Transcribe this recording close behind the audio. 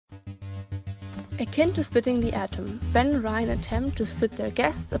Akin to splitting the atom, Ben and Ryan attempt to split their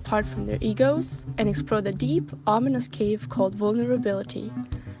guests apart from their egos and explore the deep, ominous cave called vulnerability,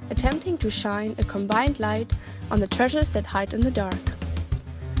 attempting to shine a combined light on the treasures that hide in the dark.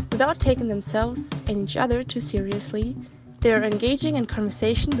 Without taking themselves and each other too seriously, they are engaging in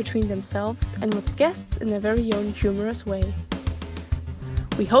conversation between themselves and with guests in their very own humorous way.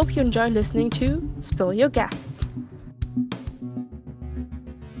 We hope you enjoy listening to Spill Your Guests.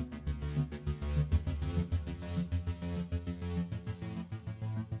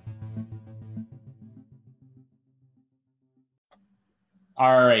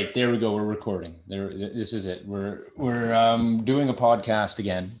 All right, there we go. We're recording. This is it. We're doing a podcast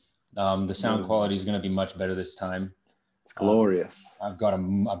again. The sound quality is going to be much better this time. It's glorious. I've got a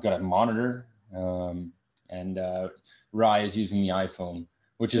monitor, and Rye is using the iPhone,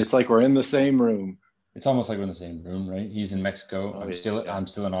 which is, it's like we're in the same room. It's almost like we're in the same room, right? He's in Mexico. I'm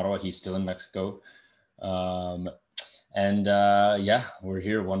still in Ottawa. He's still in Mexico. We're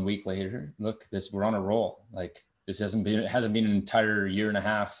here 1 week later. Look, we're on a roll. Like, this hasn't been an entire year and a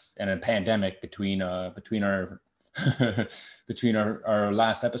half and a pandemic between our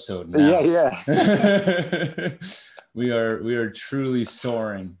last episode. Now. Yeah. we are truly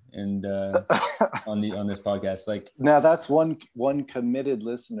soaring and on this podcast. Like, now that's one committed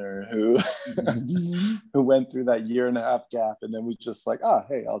listener who who went through that year and a half gap and then was just like,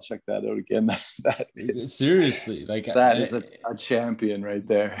 hey, I'll check that out again. That is, seriously, like, that is a champion right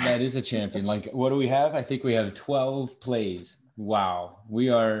there. That is a champion. Like, what do we have? I think we have 12 plays. Wow, we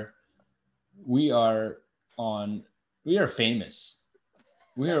are famous.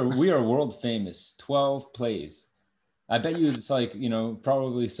 We are world famous. 12 plays. I bet you it's like,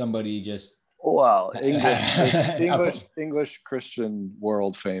 probably somebody just... Wow, English Christian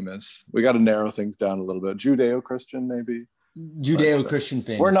world famous. We got to narrow things down a little bit. Judeo-Christian, maybe. Judeo-Christian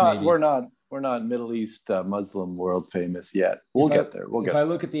famous. We're not Middle East Muslim world famous yet. We'll get there. If I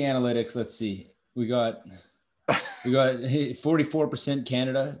look at the analytics, let's see. We got 44%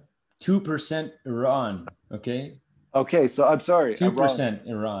 Canada, 2% Iran. Okay, so I'm sorry. 2%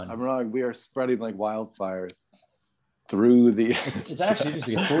 Iran. I'm wrong. We are spreading like wildfire through the... It's actually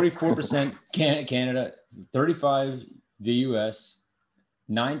interesting. 44% Canada, 35% the US,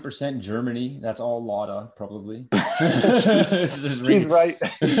 9% Germany. That's all Lada, probably. She's right.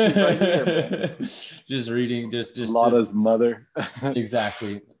 She's right here, man. Just reading, just Lada's mother.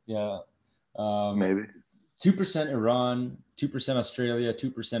 Exactly. Yeah. Maybe 2% Iran, 2% Australia,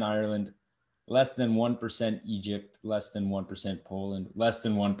 2% Ireland, less than 1% Egypt, less than 1% Poland, less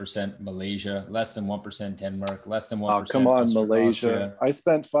than 1% Malaysia, less than 1% Denmark, less than 1%. Oh, come on, Malaysia! Austria. I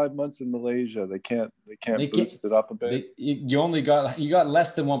spent 5 months in Malaysia. They can't boost it up a bit. You got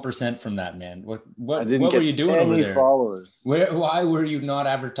less than 1% from that, man. What were you doing over there? Followers. Why were you not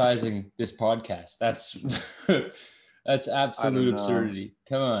advertising this podcast? That's absolute absurdity.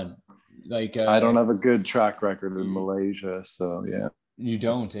 Come on, like I don't have a good track record in Malaysia, so yeah. You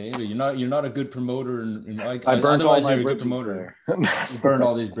don't, eh? You're not a good promoter, and like, I burned all my bridges there. You burned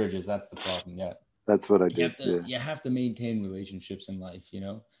all these bridges. That's the problem. Yeah, that's what I did. You have to maintain relationships in life.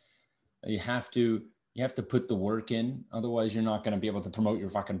 You have to put the work in. Otherwise, you're not going to be able to promote your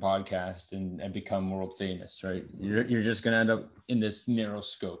fucking podcast and become world famous, right? You're just going to end up in this narrow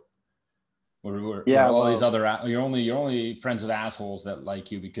scope. Where these other, you're only friends with assholes that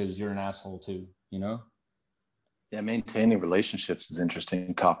like you because you're an asshole too. Yeah, maintaining relationships is an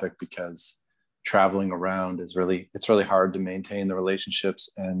interesting topic because traveling around it's really hard to maintain the relationships.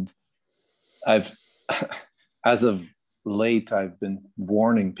 And as of late, I've been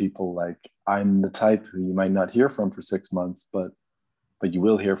warning people, like, I'm the type who you might not hear from for 6 months, but you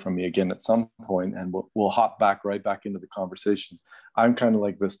will hear from me again at some point, and we'll hop right back into the conversation. I'm kind of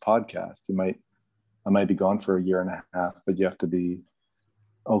like this podcast. I might be gone for a year and a half, but you have to be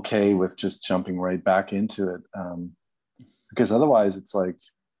okay with just jumping right back into it, because otherwise it's like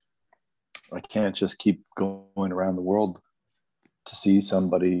I can't just keep going around the world to see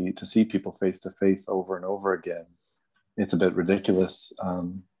people face to face over and over again. It's a bit ridiculous,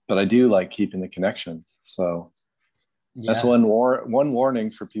 but I do like keeping the connections. So that's one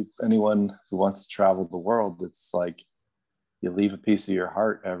warning for anyone who wants to travel the world. It's like you leave a piece of your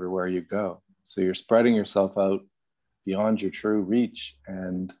heart everywhere you go, so you're spreading yourself out beyond your true reach.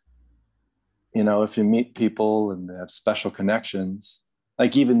 And if you meet people and they have special connections,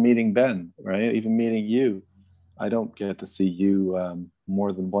 like even meeting Ben, right? Even meeting you, I don't get to see you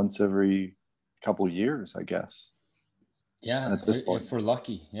more than once every couple of years, I guess. Yeah, at this point, if we're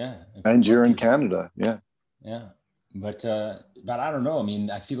lucky, yeah. And you're in Canada, yeah. But I don't know. I mean,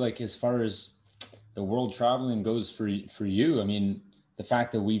 I feel like as far as the world traveling goes for you, I mean, the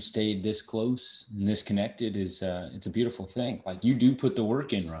fact that we've stayed this close and this connected is it's a beautiful thing. Like, you do put the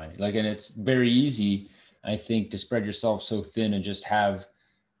work in, right? Like, and it's very easy, I think, to spread yourself so thin and just have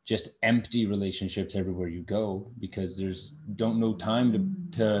just empty relationships everywhere you go, because there's don't no time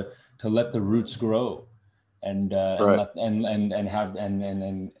to let the roots grow and Right. and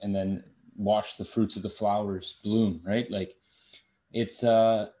then watch the fruits of the flowers bloom, right? Like, it's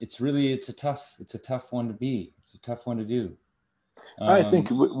really it's a tough one to be. It's a tough one to do. I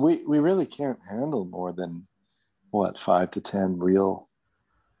think we really can't handle more than 5 to 10 real,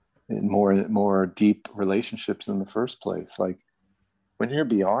 more deep relationships in the first place. Like, when you're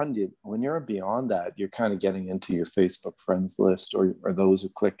beyond that, you're kind of getting into your Facebook friends list, or those who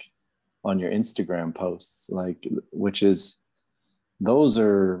click on your Instagram posts, like, which is, those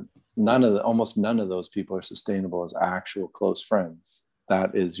are almost none of those people are sustainable as actual close friends.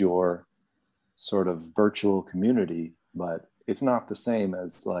 That is your sort of virtual community, but it's not the same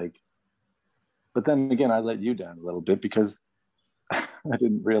as, like, but then again, I let you down a little bit because I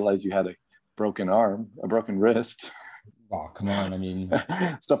didn't realize you had a broken arm, a broken wrist. Oh, come on. I mean,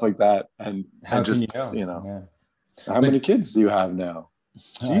 stuff like that. And how just, can you know? Yeah. How many kids do you have now?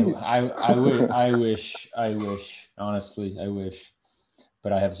 I wish, honestly, I wish,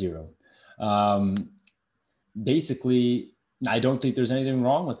 but I have 0. Basically, I don't think there's anything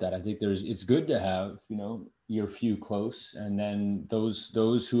wrong with that. I think it's good to have, your few close, and then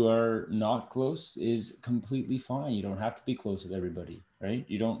those who are not close is completely fine. You don't have to be close with everybody, right?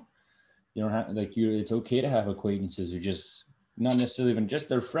 You don't have, like, it's okay to have acquaintances who just, not necessarily even just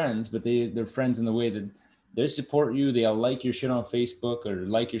their friends, but they're friends in the way that they support you. They'll like your shit on Facebook or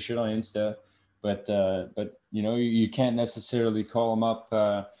like your shit on Insta, but you can't necessarily call them up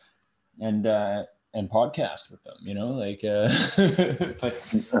and podcast with them, like but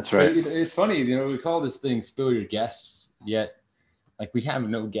that's right. It's funny, we call this thing Spill Your Guests, yet like we have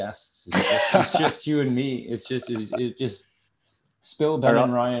no guests. It's just you and me. It just Spill, Ben,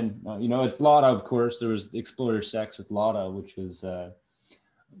 and Ryan. It's Lotta, of course. There was Explorer Sex with Lotta, which was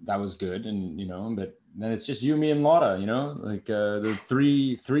that was good, and but then it's just you, me, and Lotta. Like the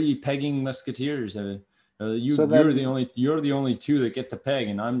three pegging musketeers. You're the only two that get to peg,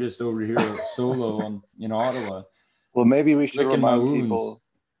 and I'm just over here solo in Ottawa. Well, maybe we should remind people.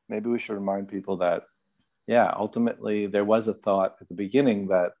 Maybe we should remind people that, ultimately there was a thought at the beginning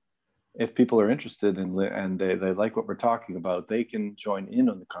that if people are interested and they like what we're talking about, they can join in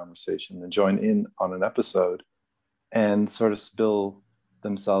on the conversation and join in on an episode and sort of spill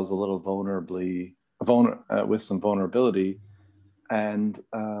themselves a little with some vulnerability, and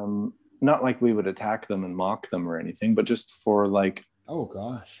not like we would attack them and mock them or anything, but just for, like, oh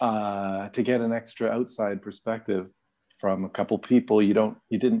gosh, to get an extra outside perspective from a couple people you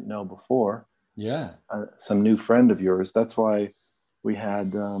didn't know before. Yeah, some new friend of yours. That's why we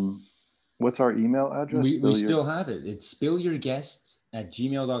had. What's our email address? We still have it. It's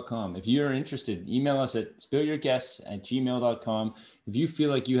spillyourguests@gmail.com. If you're interested, email us at spillyourguests@gmail.com. If you feel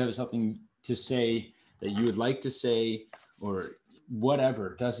like you have something to say that you would like to say, or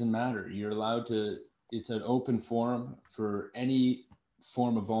whatever, doesn't matter. You're allowed to. It's an open forum for any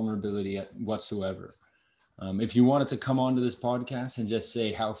form of vulnerability whatsoever. If you wanted to come onto this podcast and just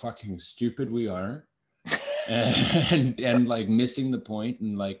say how fucking stupid we are, and like missing the point,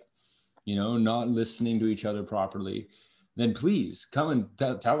 and like, not listening to each other properly, then please come and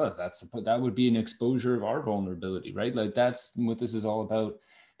tell us. That would be an exposure of our vulnerability, right? Like, that's what this is all about.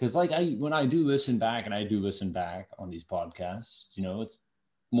 Because like when I do listen back, and I do listen back on these podcasts, it's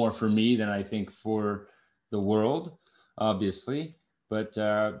more for me than I think for the world, obviously. But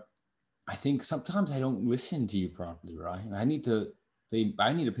I think sometimes I don't listen to you properly, right? And I need to pay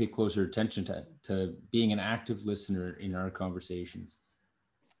closer attention to being an active listener in our conversations.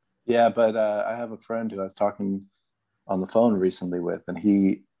 Yeah, but I have a friend who I was talking on the phone recently with, and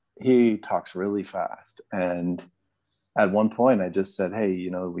he talks really fast. And at one point I just said, hey,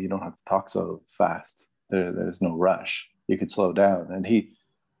 you don't have to talk so fast. There's no rush. You could slow down. And he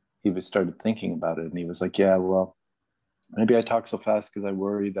started thinking about it, and he was like, yeah, well, maybe I talk so fast because I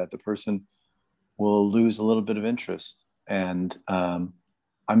worry that the person will lose a little bit of interest. And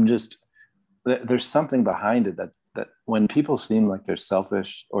there's something behind it that when people seem like they're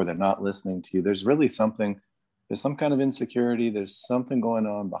selfish or they're not listening to you, there's some kind of insecurity. There's something going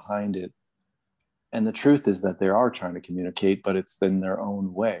on behind it. And the truth is that they are trying to communicate, but it's in their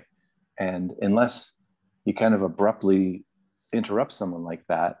own way. And unless you kind of abruptly interrupt someone like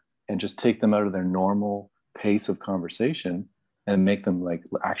that and just take them out of their normal pace of conversation and make them like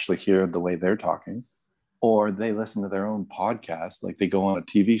actually hear the way they're talking, or they listen to their own podcast, like they go on a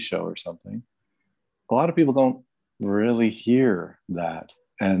TV show or something. A lot of people don't really hear that.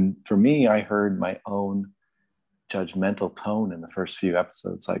 And for me, I heard my own judgmental tone in the first few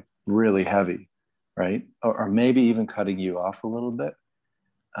episodes, like really heavy, right? Or maybe even cutting you off a little bit.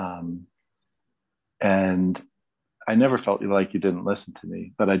 And I never felt like you didn't listen to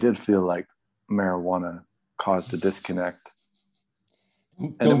me, but I did feel like marijuana caused a disconnect.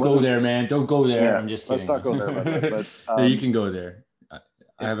 Don't go there, man. Don't go there. Yeah, I'm just kidding. let's not go there about that. But no, you can go there.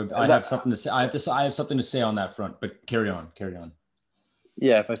 I have something to say. I have something to say on that front. But carry on.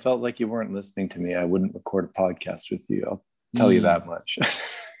 Yeah, if I felt like you weren't listening to me, I wouldn't record a podcast with you. I'll tell you that much.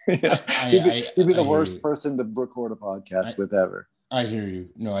 You'd be the worst person to record a podcast with ever. I hear you.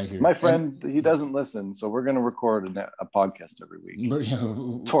 No, I hear you. My friend, he doesn't listen, so we're going to record a podcast every week. But,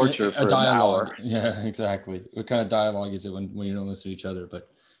 torture for a dialogue. An hour. Yeah, exactly. What kind of dialogue is it when you don't listen to each other? But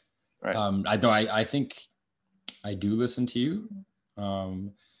right. I think I do listen to you,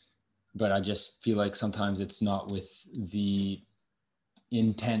 but I just feel like sometimes it's not with the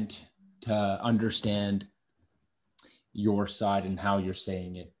intent to understand your side and how you're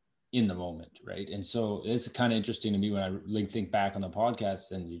saying it in the moment, right? And so it's kind of interesting to me when I think back on the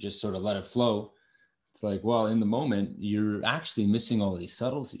podcast and you just sort of let it flow. It's like, well, in the moment, you're actually missing all these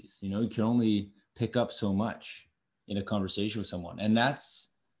subtleties. You can only pick up so much in a conversation with someone. And that's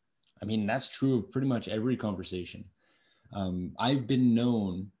true of pretty much every conversation. I've been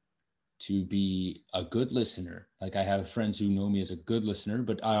known to be a good listener. Like I have friends who know me as a good listener,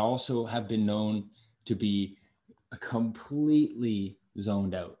 but I also have been known to be completely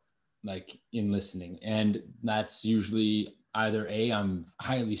zoned out, like in listening. And that's usually either A, I'm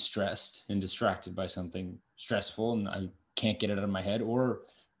highly stressed and distracted by something stressful and I can't get it out of my head, or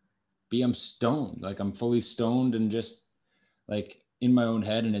B, I'm stoned, like I'm fully stoned and just like in my own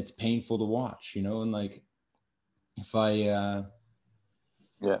head and it's painful to watch, and like if I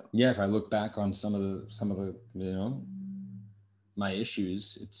if I look back on some of the my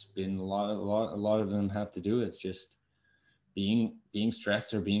issues, it's been a lot of them have to do with just being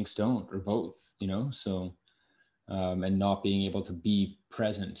stressed or being stoned or both, so and not being able to be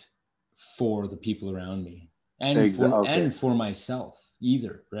present for the people around me and for myself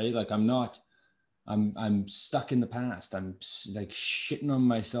either, right? Like I'm stuck in the past. I'm like shitting on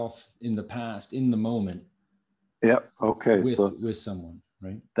myself in the past, in the moment. Yep. Okay. With someone,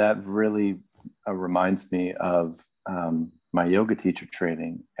 right? That really reminds me of my yoga teacher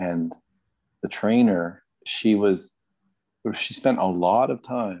training, and the trainer, she spent a lot of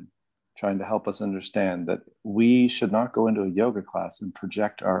time trying to help us understand that we should not go into a yoga class and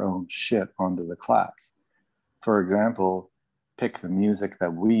project our own shit onto the class. For example, pick the music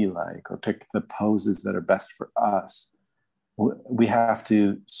that we like or pick the poses that are best for us. We have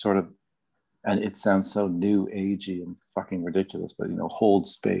to sort of, and it sounds so new agey and fucking ridiculous, but hold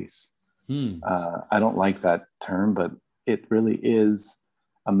space. I don't like that term, but it really is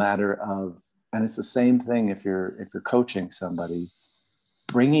a matter of, and it's the same thing if you're coaching somebody,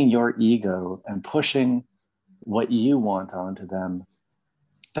 bringing your ego and pushing what you want onto them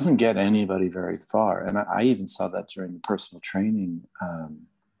doesn't get anybody very far. And I even saw that during the personal training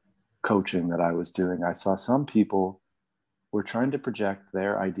coaching that I was doing. I saw some people were trying to project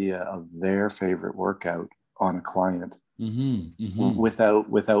their idea of their favorite workout on a client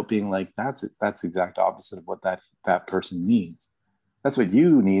without being like, that's the exact opposite of what that person needs. That's what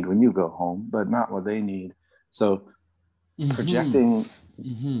you need when you go home, but not what they need. So projecting,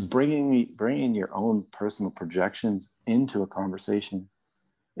 bringing your own personal projections into a conversation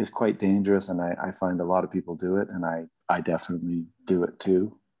is quite dangerous. And I find a lot of people do it, and I definitely do it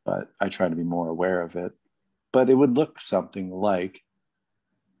too, but I try to be more aware of it. But it would look something like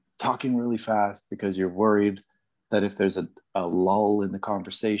talking really fast because you're worried that if there's a lull in the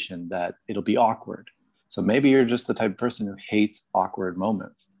conversation that it'll be awkward. So maybe you're just the type of person who hates awkward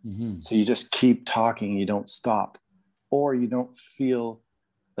moments. So you just keep talking, you don't stop, or you don't feel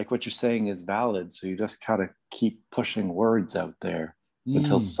like what you're saying is valid. So you just kind of keep pushing words out there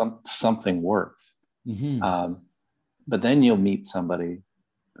until something works. But then you'll meet somebody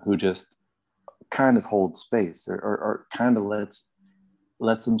who just kind of holds space or kind of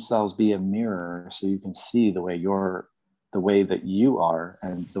lets themselves be a mirror, so you can see the way that you are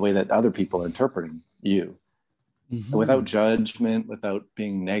and the way that other people are interpreting you, without judgment, without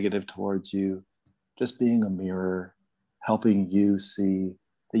being negative towards you, just being a mirror, helping you see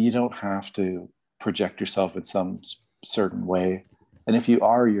that you don't have to project yourself in some certain way. And if you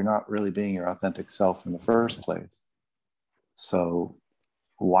are, you're not really being your authentic self in the first place. So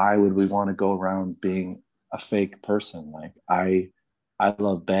why would we want to go around being a fake person? Like I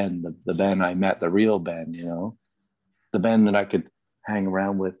love Ben, the Ben I met, the real Ben, the Ben that I could hang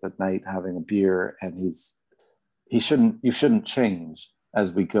around with at night having a beer, and you shouldn't change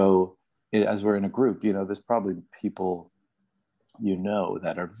as we go, as we're in a group. There's probably people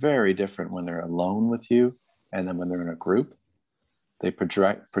that are very different when they're alone with you, and then when they're in a group, they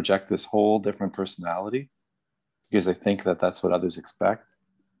project this whole different personality because they think that that's what others expect.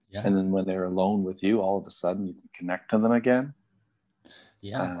 Yeah. And then when they're alone with you, all of a sudden you can connect to them again.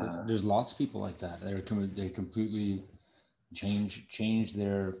 Yeah, there's lots of people like that. They completely change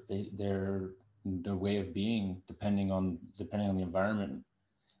their way of being depending on the environment,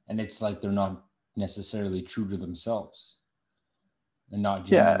 and it's like they're not necessarily true to themselves and not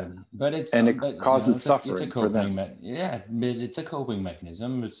genuine. But it causes suffering it's a coping for them. It's a coping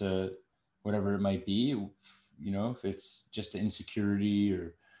mechanism. It's a whatever it might be. If it's just an insecurity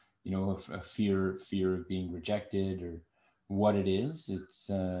or a fear of being rejected or what it is,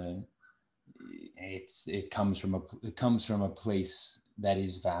 it comes from a place that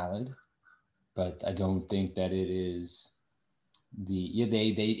is valid, but I don't think that it is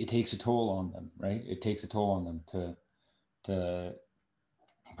it takes a toll on them, right? It takes a toll on them to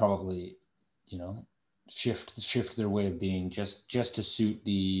probably shift their way of being just to suit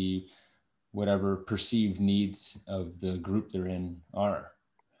the whatever perceived needs of the group they're in are.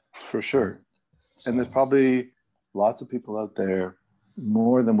 For sure. And there's probably lots of people out there,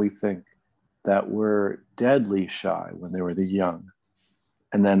 more than we think, that were deadly shy when they were young.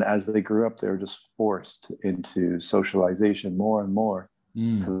 And then as they grew up, they were just forced into socialization more and more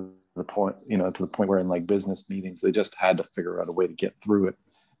to the point where in like business meetings, they just had to figure out a way to get through it.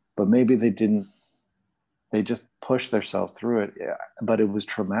 But maybe they just pushed themselves through it, but it was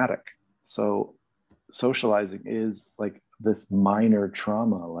traumatic. So socializing is like this minor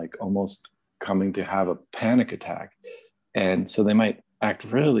trauma, like almost coming to have a panic attack. And so they might act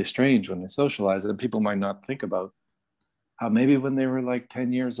really strange when they socialize, and people might not think about how maybe when they were like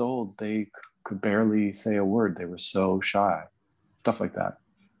 10 years old, they could barely say a word. They were so shy, stuff like that.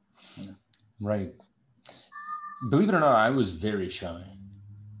 Yeah. Right. Believe it or not, I was very shy.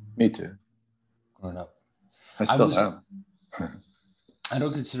 Me too. Growing up. I still am. I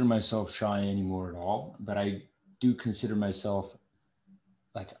don't consider myself shy anymore at all, but I do consider myself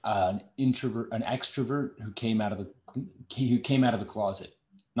like an extrovert who came out of the closet,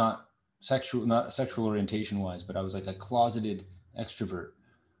 not sexual orientation wise, but I was like a closeted extrovert,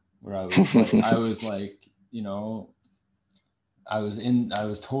 where I was I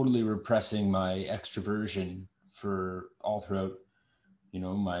was totally repressing my extroversion for all throughout,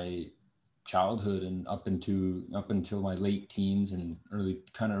 my childhood and up until my late teens and early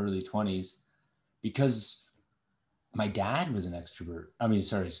 20s, because my dad was an extrovert.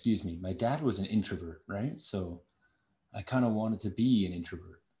 My dad was an introvert, right? So I kind of wanted to be an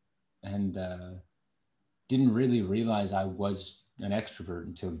introvert, and didn't really realize I was an extrovert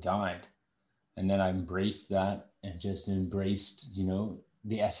until he died. And then I embraced that and just embraced,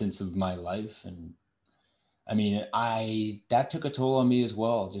 the essence of my life. And I mean, that took a toll on me as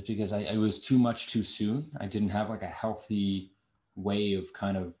well, just because I was too much too soon. I didn't have like a healthy way of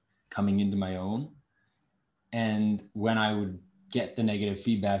kind of coming into my own. And when I would get the negative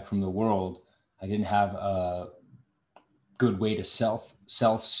feedback from the world, I didn't have a good way to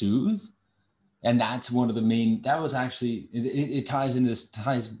self-soothe. And that's one of the main, that was actually, it ties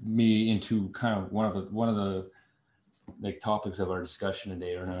me into kind of one of the like topics of our discussion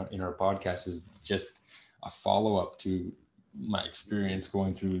today, or in our podcast, is just a follow-up to my experience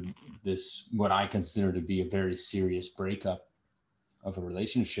going through this, what I consider to be a very serious breakup of a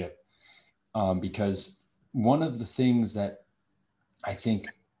relationship. Because one of the things that I think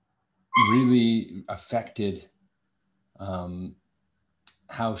really affected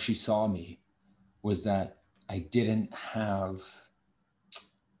how she saw me was that I didn't have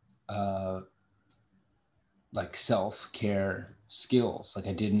like self-care skills. Like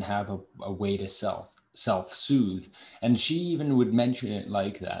I didn't have a way to self-soothe. And she even would mention it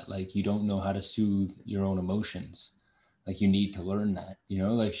like that, like, you don't know how to soothe your own emotions. Like you need to learn that,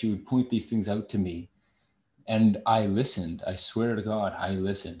 like she would point these things out to me. And I listened. I swear to God, I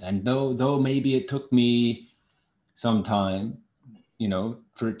listened. And though maybe it took me some time,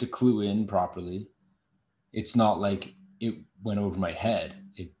 for it to clue in properly, it's not like it went over my head.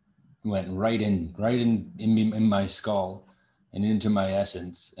 It went right in my skull and into my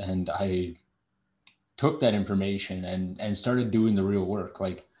essence. And I took that information and started doing the real work.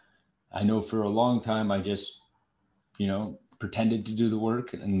 Like, I know for a long time, I just, pretended to do the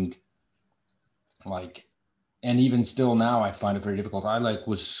work, and even still now, I find it very difficult. I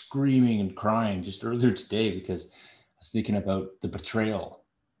was screaming and crying just earlier today because I was thinking about the betrayal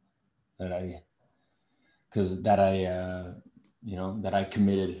that I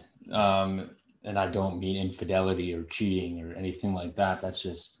committed. and I don't mean infidelity or cheating or anything like that. That's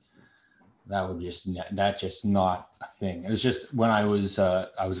just not a thing. It was just when I was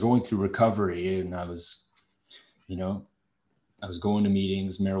going through recovery, and I was going to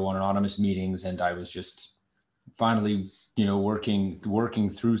meetings, Marijuana Anonymous meetings, and I was just finally, working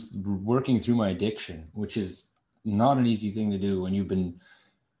through my addiction, which is not an easy thing to do when you've been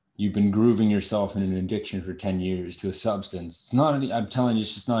grooving yourself in an addiction for 10 years to a substance. I'm telling you,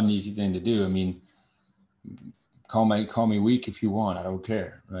 it's just not an easy thing to do. I mean, call me weak if you want, I don't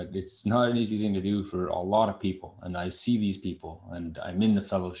care, right? It's not an easy thing to do for a lot of people. And I see these people, and I'm in the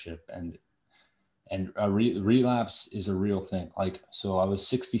fellowship, and a relapse is a real thing. Like, so I was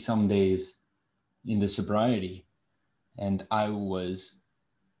 60 some days into sobriety, and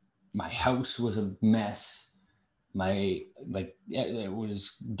my house was a mess. There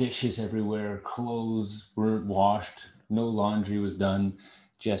was dishes everywhere, clothes weren't washed, no laundry was done,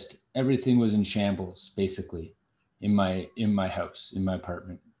 just everything was in shambles, basically, in my house, in my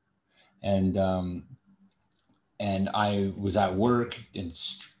apartment. And I was at work and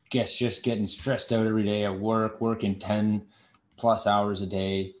just getting stressed out every day at work, working 10 plus hours a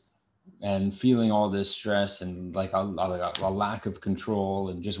day, and feeling all this stress and like a lack of control,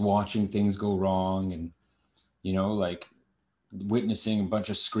 and just watching things go wrong, and like witnessing a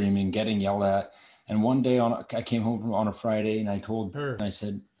bunch of screaming, getting yelled at. And one day I came home on a Friday, and I told her, I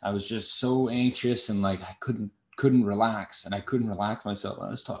said, I was just so anxious, and like I couldn't relax, and I couldn't relax myself. I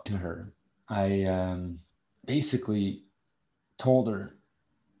was talking to her. I basically told her,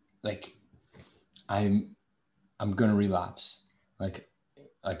 like, I'm going to relapse. Like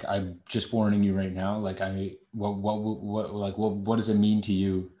I'm just warning you right now. Like what does it mean to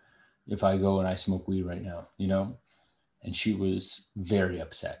you if I go and I smoke weed right now, And she was very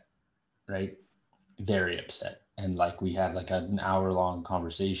upset, right? Very upset. And like we had like an hour-long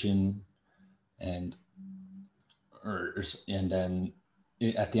conversation, and then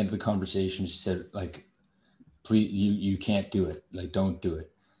at the end of the conversation, she said, like, please, you can't do it. Like, don't do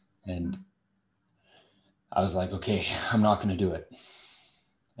it. And I was like, okay, I'm not going to do it.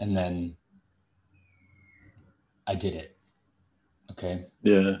 And then I did it. Okay.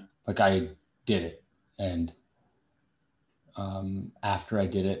 Yeah. Like I did it. And after I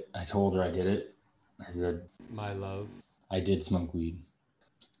did it, I told her I did it. I said, my love, I did smoke weed.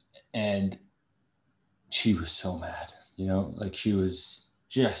 And she was so mad, like she was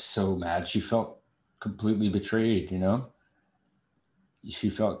just so mad. She felt completely betrayed, She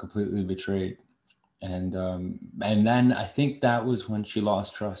felt completely betrayed. And then I think that was when she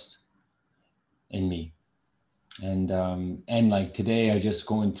lost trust in me. And like today, I just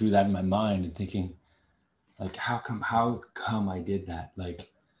going through that in my mind and thinking, like, how come I did that?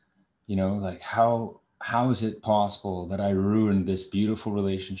 Like, like how is it possible that I ruined this beautiful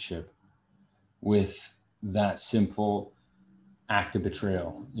relationship with that simple act of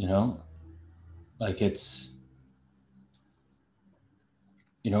betrayal? Like it's,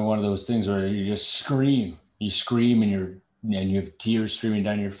 one of those things where you just scream, and you have tears streaming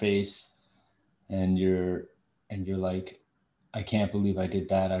down your face, and you're like, I can't believe I did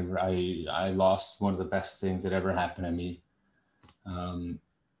that. I lost one of the best things that ever happened to me,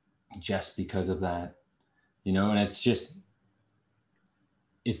 just because of that, and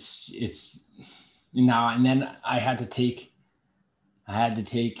it's now, and then I had to take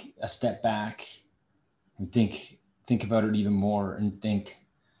a step back and think about it even more, and think,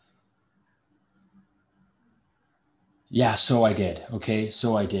 yeah, so I did. Okay.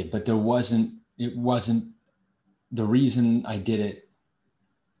 So I did, but it wasn't the reason I did it.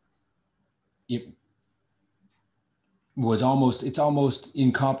 It's almost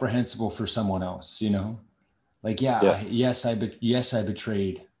incomprehensible for someone else, like, yeah, yes, I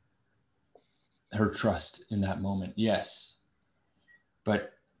betrayed her trust in that moment. Yes.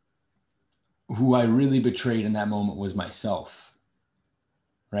 But who I really betrayed in that moment was myself.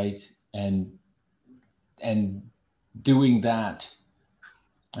 Right. And doing that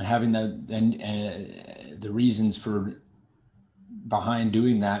and having that, and the reasons behind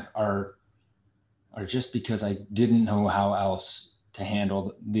doing that are just because I didn't know how else to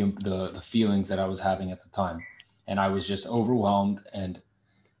handle the feelings that I was having at the time. And I was just overwhelmed and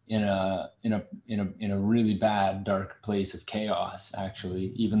in a really bad, dark place of chaos,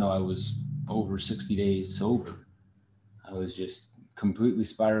 actually. Even though I was over 60 days sober, I was just completely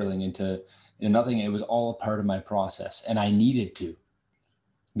spiraling into nothing. It was all a part of my process, and I needed to,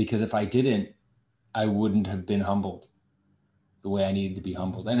 because if I didn't, I wouldn't have been humbled the way I needed to be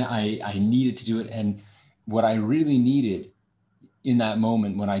humbled. And I needed to do it. And what I really needed in that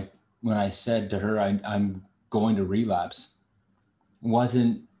moment, when I said to her, I'm going to relapse,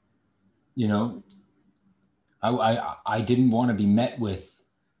 wasn't you know, I didn't want to be met with,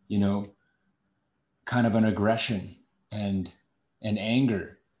 you know, kind of an aggression and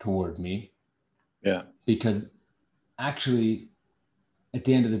anger toward me. Yeah. Because actually, at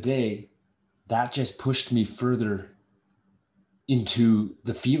the end of the day, that just pushed me further into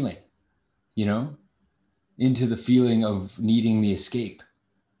the feeling, you know, into the feeling of needing the escape.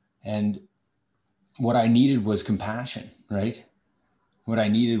 And what I needed was compassion, right? What I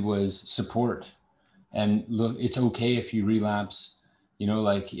needed was support. And look, it's okay if you relapse, you know,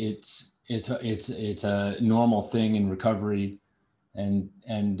 like it's a normal thing in recovery. And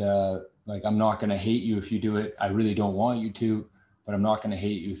like, I'm not going to hate you if you do it. I really don't want you to, but I'm not going to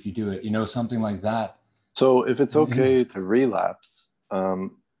hate you if you do it, you know, something like that. So if it's okay to relapse,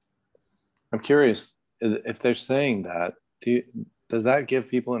 I'm curious if they're saying that, does that give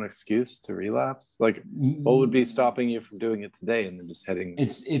people an excuse to relapse? Like, what would be stopping you from doing it today and then just heading?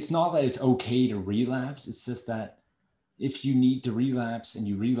 It's not that it's okay to relapse. It's just that if you need to relapse and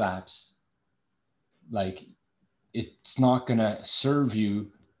you relapse, like, it's not going to serve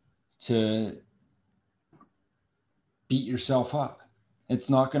you to beat yourself up. It's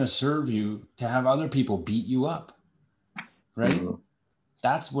not going to serve you to have other people beat you up, right? Mm-hmm.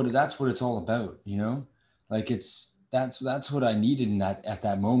 That's what it's all about, you know. Like, that's what I needed in at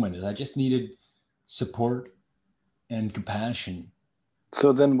that moment. Is I just needed support and compassion.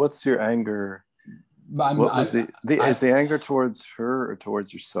 So then, what's your anger? Is the anger towards her or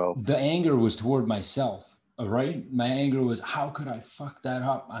towards yourself? The anger was toward myself. Right? My anger was, how could I fuck that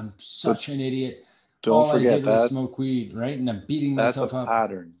up? I'm such an idiot. Don't forget I did was smoke weed, right? And I'm beating myself up.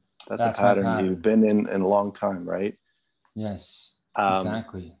 Pattern. That's a pattern you've been in a long time, right? Yes,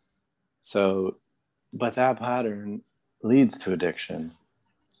 exactly. So, but that pattern leads to addiction,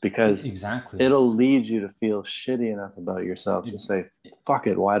 because exactly it'll lead you to feel shitty enough about yourself to say, fuck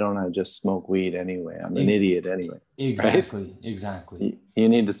it, why don't I just smoke weed anyway? I'm an idiot anyway. Exactly, right? Exactly. You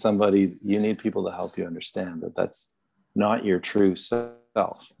need people to help you understand that that's not your true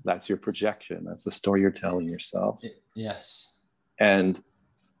self. That's your projection. That's the story you're telling yourself. Yes. And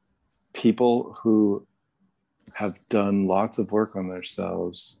people who have done lots of work on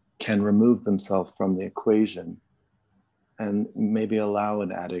themselves can remove themselves from the equation and maybe allow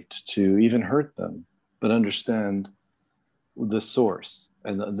an addict to even hurt them, but understand the source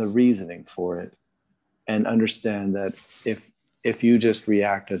and the reasoning for it, and understand that if you just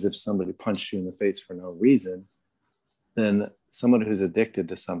react as if somebody punched you in the face for no reason, then someone who's addicted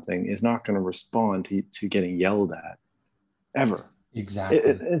to something is not going to respond to getting yelled at ever. Exactly.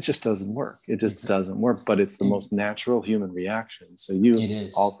 It just doesn't work. It just doesn't work, but it's the most natural human reaction. So you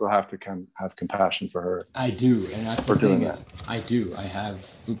also have to have compassion for her. I do. And that's the thing is, I do. I have,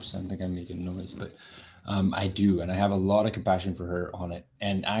 oops, I think I'm making noise, but I do. And I have a lot of compassion for her on it.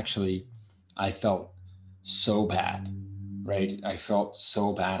 And actually, I felt so bad, right? I felt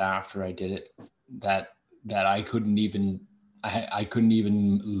so bad after I did it that I couldn't even, I couldn't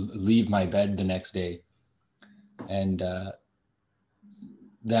even leave my bed the next day. And,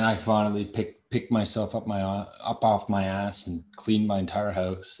 then I finally picked myself up off my ass and cleaned my entire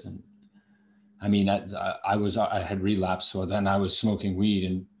house. And I mean, I had relapsed, so then I was smoking weed,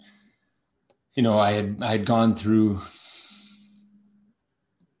 and you know, I had gone through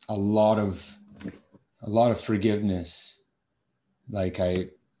a lot of forgiveness. Like I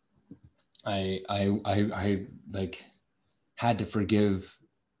like had to forgive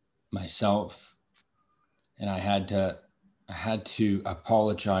myself, and I had to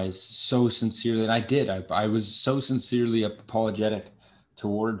apologize so sincerely. And I did. I was so sincerely apologetic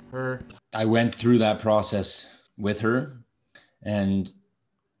toward her. I went through that process with her, and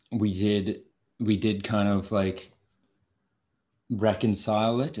we did kind of like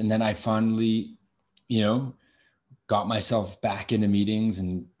reconcile it. And then I finally, you know, got myself back into meetings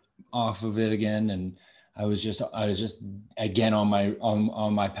and off of it again. And I was just again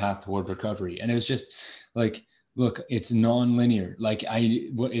on my path toward recovery. And it was just like, look, it's non-linear. Like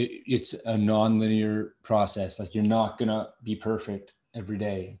it's a non-linear process. Like, you're not gonna be perfect every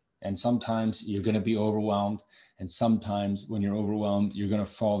day, and sometimes you're gonna be overwhelmed, and sometimes when you're overwhelmed, you're gonna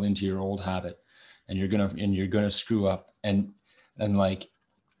fall into your old habit, and you're gonna screw up. And like,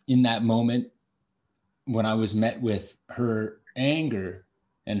 in that moment, when I was met with her anger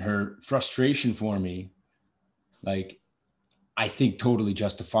and her frustration for me, like, I think totally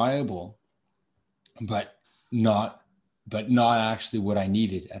justifiable, but not actually what I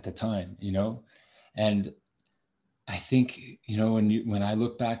needed at the time, you know? And I think, you know, when I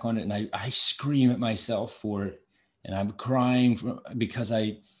look back on it, and I scream at myself for it, and I'm crying because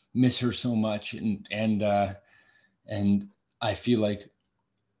I miss her so much. And I feel like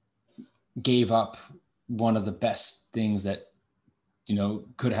gave up one of the best things that, you know,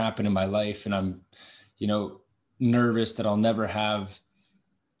 could happen in my life. And I'm, you know, nervous that I'll never have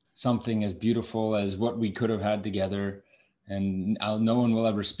something as beautiful as what we could have had together. And no one will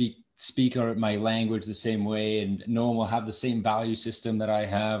ever speak my language the same way, and no one will have the same value system that I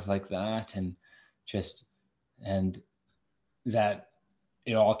have, like that. And that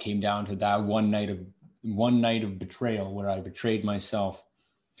it all came down to that one night of betrayal, where I betrayed myself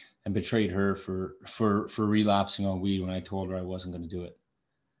and betrayed her for relapsing on weed when I told her I wasn't going to do it.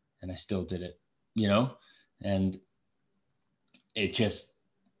 And I still did it, you know? And it just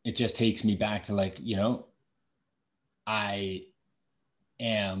takes me back to, like, you know, I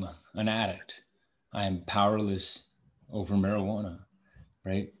am an addict. I am powerless over marijuana,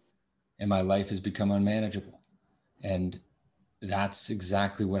 right? And my life has become unmanageable. And that's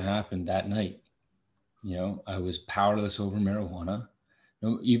exactly what happened that night. You know, I was powerless over marijuana. You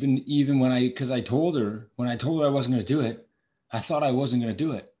know, even because I told her I wasn't going to do it, I thought I wasn't going to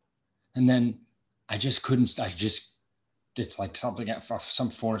do it. And then I just couldn't, it's like some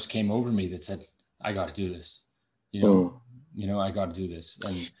force came over me that said, I got to do this, you know, I got to do this.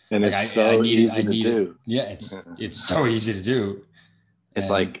 And like, it's so easy to do. Yeah. It's so easy to do. It's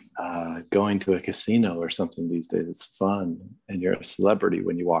like going to a casino or something these days. It's fun. And you're a celebrity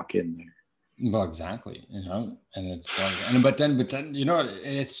when you walk in there. Well, exactly. You know, and it's like, but then, you know,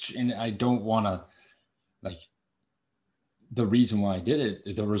 and I don't want to, like, the reason why I did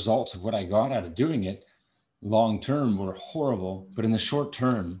it, the results of what I got out of doing it long-term were horrible, but in the short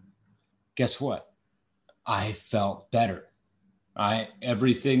term, guess what? I felt better.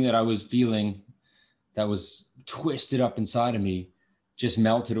 Everything that I was feeling that was twisted up inside of me just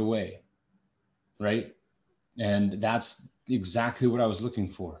melted away. Right. And that's exactly what I was looking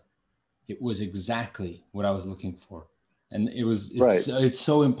for. It was exactly what I was looking for. And it's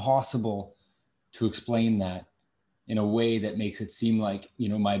so impossible to explain that in a way that makes it seem like, you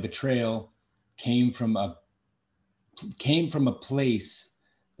know, my betrayal came from a place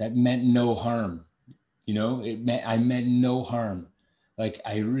that meant no harm. You know, I meant no harm. Like,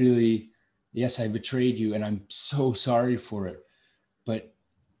 yes, I betrayed you, and I'm so sorry for it. But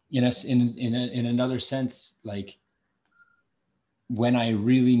in another sense, like, when I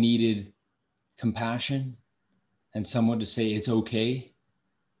really needed compassion and someone to say it's okay,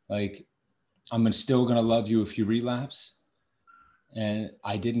 like, I'm still gonna love you if you relapse. And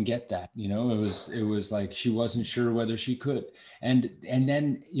I didn't get that, you know. It was like she wasn't sure whether she could. And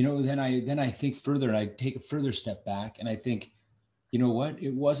then, you know, then I think further, and I take a further step back, and I think, you know what?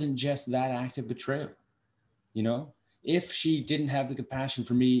 It wasn't just that act of betrayal. You know, if she didn't have the compassion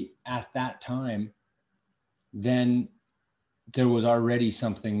for me at that time, then there was already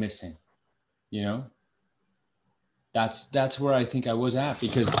something missing, you know. That's where I think I was at,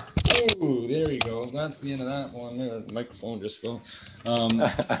 because, oh, there you go. That's the end of that one. The microphone just fell.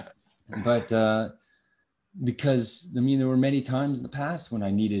 But because, I mean, there were many times in the past when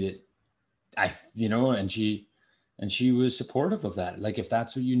I needed it, you know, and she was supportive of that. Like, if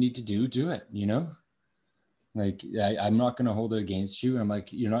that's what you need to do, do it, you know. Like, I'm not going to hold it against you. I'm like,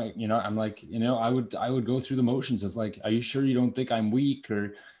 you're not, you know, I'm like, you know, I would go through the motions of, like, are you sure you don't think I'm weak,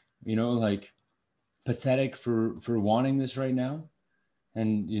 or, you know, like, pathetic for wanting this right now?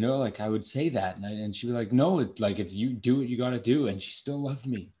 And, you know, like, I would say that, and she'd be like, no, like, if you do what you got to do. And she still loved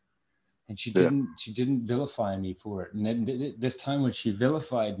me, and she didn't vilify me for it. And then this time when she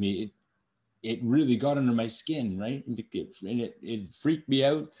vilified me, it really got under my skin, right? And it freaked me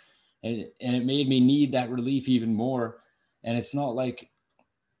out, and it made me need that relief even more. And it's not like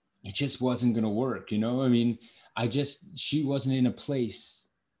it just wasn't going to work, you know. I mean, she wasn't in a place,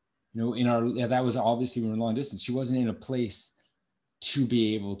 you know, that was obviously, we were long distance. She wasn't in a place to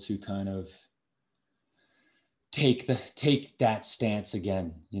be able to kind of take that stance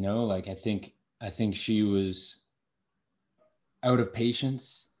again, you know. Like, I think she was out of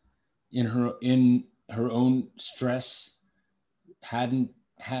patience in her own stress, hadn't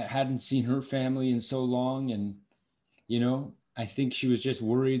seen her family in so long. And, you know, I think she was just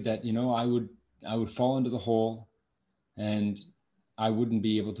worried that, you know, I would fall into the hole, and I wouldn't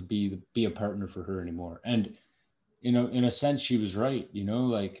be able to be a partner for her anymore. And, you know, in a sense, she was right, you know,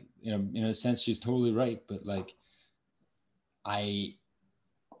 like, you know, in a sense, she's totally right. But, like,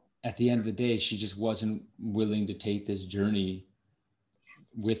 at the end of the day, she just wasn't willing to take this journey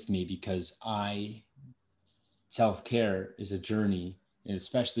with me, because self-care is a journey. And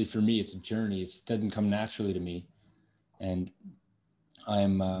especially for me, it's a journey. It doesn't come naturally to me. And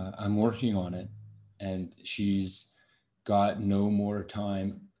I'm working on it, and she's got no more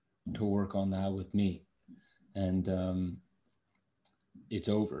time to work on that with me. And it's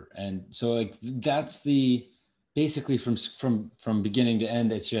over. And so like that's the basically from beginning to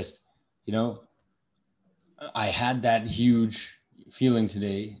end, it's just, you know, I had that huge feeling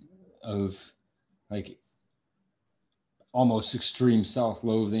today of like almost extreme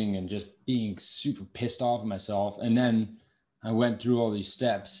self-loathing and just being super pissed off at myself. And then I went through all these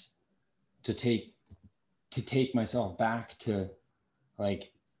steps to take myself back to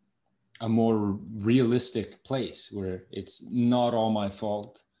like a more realistic place where it's not all my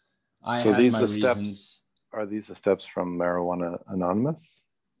fault. I So had these my the reasons. steps, are these the steps from Marijuana Anonymous?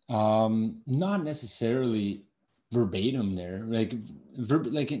 Not necessarily verbatim there. Like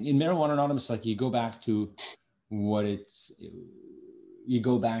in Marijuana Anonymous, like you go back to what you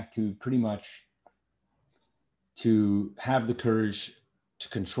go back to pretty much to have the courage to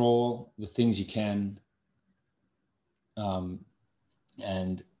control the things you can,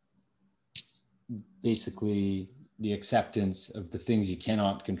 and basically the acceptance of the things you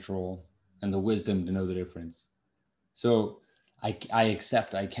cannot control and the wisdom to know the difference. So I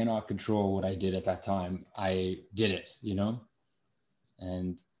accept I cannot control what I did at that time. I did it, you know?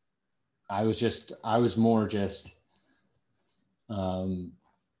 And I was more just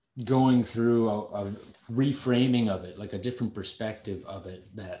going through a reframing of it, like a different perspective of it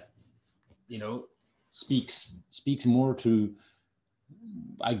that, you know, speaks more to,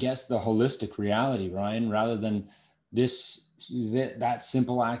 I guess, the holistic reality, Ryan, rather than that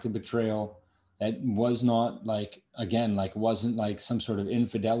simple act of betrayal that was not like, again, like wasn't like some sort of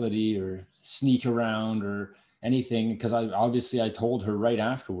infidelity or sneak around or anything. Because I told her right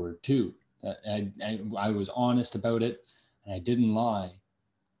afterward too, that I was honest about it and I didn't lie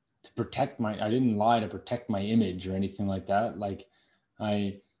I didn't lie to protect my image or anything like that. Like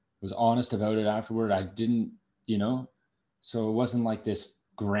I was honest about it afterward. I didn't, you know, so it wasn't like this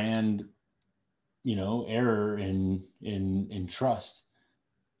grand, you know, error in trust,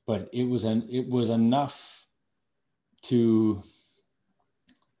 but it was enough to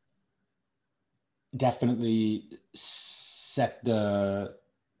definitely set the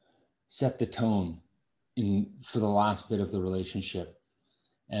tone for the last bit of the relationship.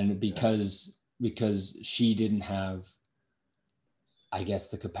 And because she didn't have, I guess,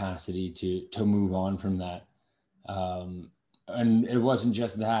 the capacity to move on from that. And it wasn't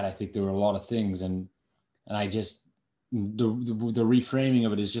just that. I think there were a lot of things, and I just the reframing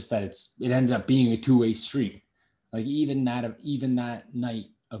of it is just that it ended up being a two-way street. Like even that night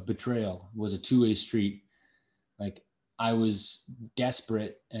of betrayal was a two-way street. Like I was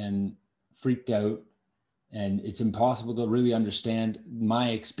desperate and freaked out, and it's impossible to really understand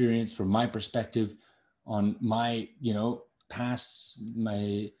my experience from my perspective on my, you know, past,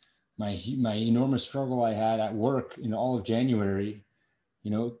 my enormous struggle I had at work in all of January.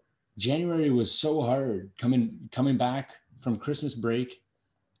 You know, January was so hard coming back from Christmas break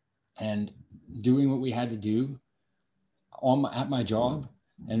and doing what we had to do at my job.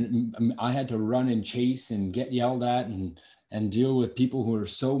 And I had to run and chase and get yelled at and deal with people who were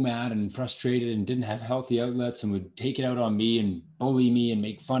so mad and frustrated and didn't have healthy outlets and would take it out on me and bully me and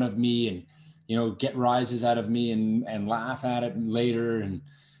make fun of me and, you know, get rises out of me and laugh at it later. And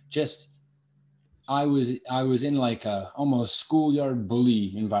just, I was in like a almost schoolyard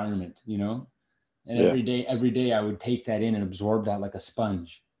bully environment, you know, and every day I would take that in and absorb that like a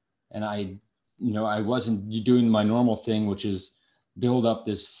sponge. And I wasn't doing my normal thing, which is build up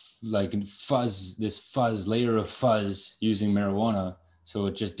this layer of fuzz using marijuana. So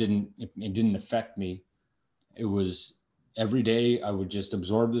it just didn't affect me. It was every day I would just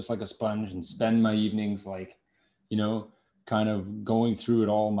absorb this like a sponge and spend my evenings like, you know, kind of going through it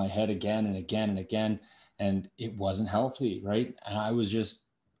all in my head again and again and again. And it wasn't healthy, right? And I was just,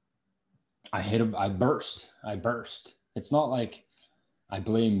 I burst. It's not like I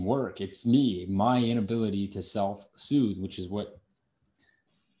blame work. It's me, my inability to self-soothe, which is what,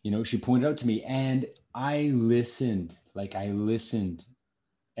 you know, she pointed out to me. And I listened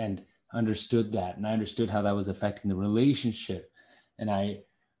and understood that. And I understood how that was affecting the relationship. And I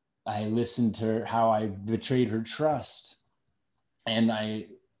listened to her, how I betrayed her trust. And I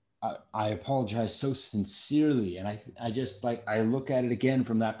apologize so sincerely. And I just like, I look at it again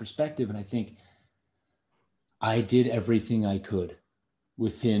from that perspective. And I think I did everything I could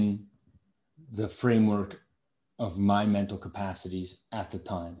within the framework of my mental capacities at the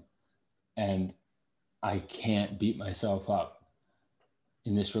time. And I can't beat myself up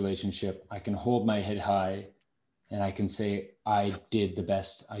in this relationship. I can hold my head high and I can say I did the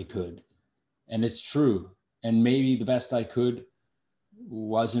best I could. And it's true. And maybe the best I could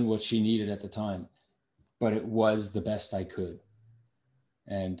wasn't what she needed at the time, but it was the best I could.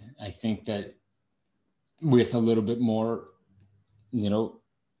 And I think that with a little bit more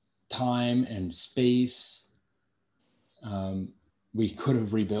time and space, we could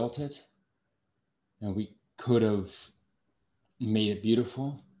have rebuilt it, and we could have made it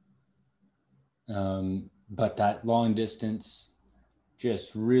beautiful. But that long distance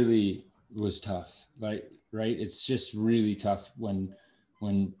just really was tough. Right? It's just really tough when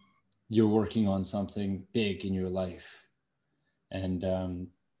you're working on something big in your life. And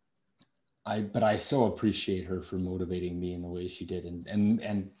I so appreciate her for motivating me in the way she did,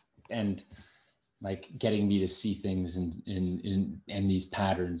 and like getting me to see things in these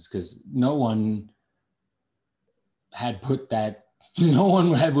patterns, because no one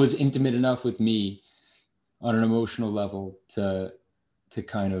was intimate enough with me on an emotional level to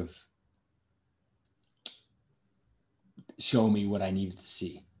kind of show me what I needed to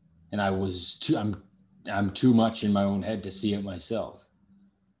see. And I'm too much in my own head to see it myself.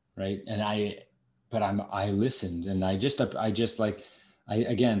 Right. And I listened, and I think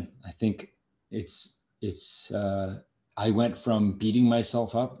I went from beating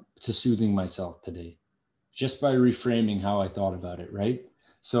myself up to soothing myself today, just by reframing how I thought about it. Right.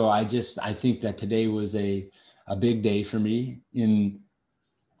 So I think that today was a big day for me in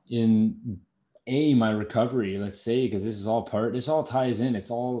my recovery, let's say, because this all ties in. It's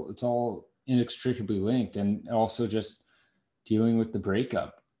all inextricably linked. And also just dealing with the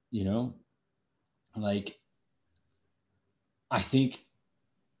breakup, like, I think,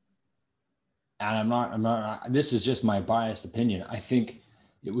 and I'm not, this is just my biased opinion, I think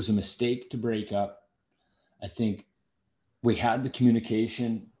it was a mistake to break up. I think we had the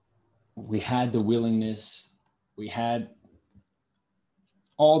communication, we had the willingness, we had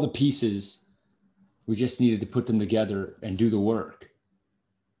all the pieces. We just needed to put them together and do the work.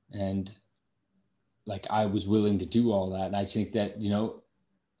 And like, I was willing to do all that. And I think that,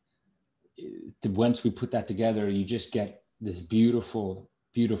 once we put that together, you just get this beautiful,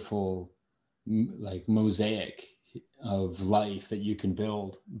 beautiful, like, mosaic of life that you can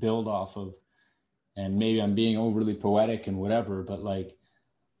build off of. And maybe I'm being overly poetic and whatever, but like,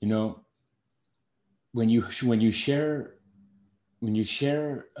 when you share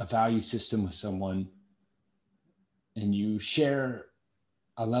a value system with someone, and you share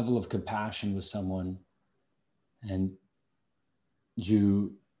a level of compassion with someone, and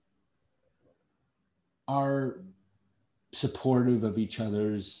you are supportive of each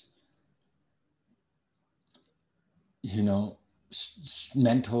other's,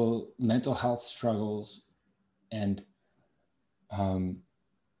 mental health struggles, and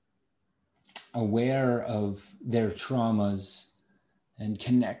aware of their traumas, and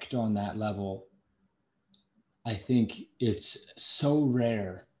connect on that level, I think it's so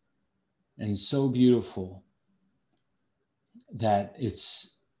rare and so beautiful that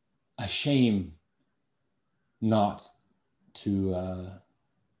it's a shame not to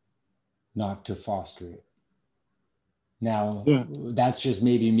foster it. Now, That's just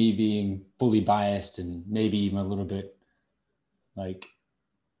maybe me being fully biased, and maybe even a little bit like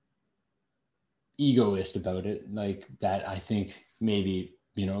egoist about it, like that. I think maybe,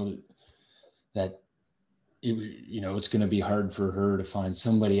 that it's going to be hard for her to find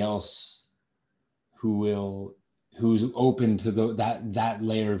somebody else who's open to that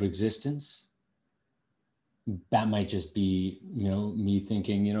layer of existence. That might just be, me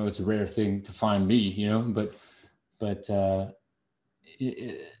thinking, it's a rare thing to find me, but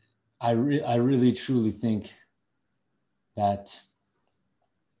I really truly think that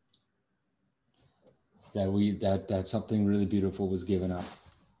something really beautiful was given up,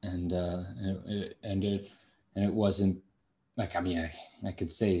 and it wasn't like, I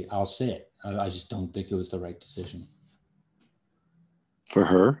could say, I'll say it. I just don't think it was the right decision for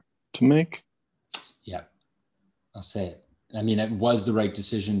her to make. Yeah, I'll say it. It was the right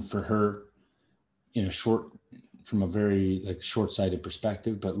decision for her from a very short-sighted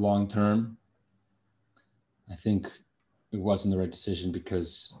perspective, but long term, I think it wasn't the right decision,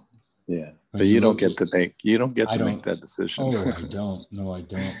 because but you don't get to make that decision. Oh, I don't. No, I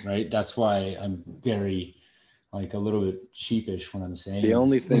don't. Right. That's why I'm very a little bit sheepish when I'm saying the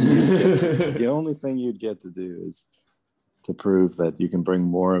only thing you'd get to do is to prove that you can bring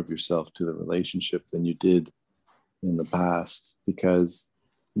more of yourself to the relationship than you did in the past, because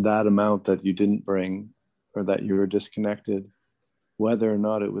that amount that you didn't bring, or that you were disconnected, whether or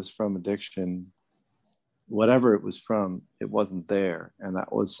not it was from addiction, whatever it was from, it wasn't there. And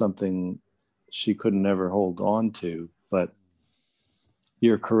that was something she could never hold on to. But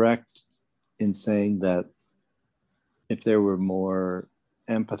you're correct in saying that if there were more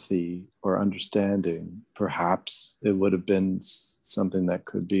empathy or understanding, perhaps it would have been something that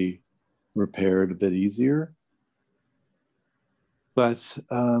could be repaired a bit easier. But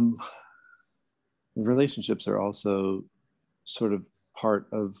relationships are also sort of part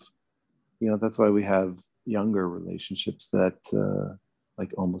of, that's why we have younger relationships that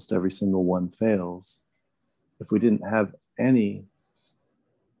like almost every single one fails. If we didn't have any,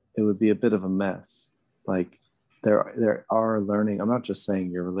 it would be a bit of a mess. Like there are learning. I'm not just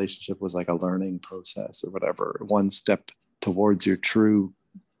saying your relationship was like a learning process or whatever, one step towards your true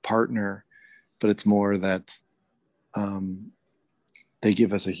partner, but it's more that they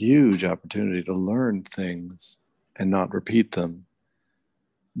give us a huge opportunity to learn things and not repeat them.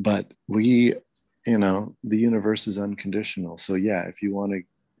 But the universe is unconditional. So yeah, if you want to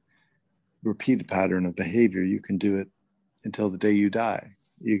repeat a pattern of behavior, you can do it until the day you die.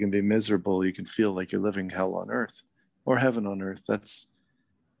 You can be miserable. You can feel like you're living hell on earth or heaven on earth. That's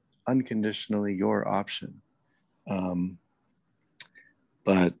unconditionally your option.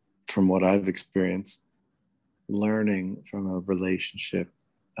 But from what I've experienced, learning from a relationship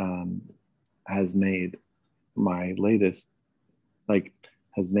has made my latest,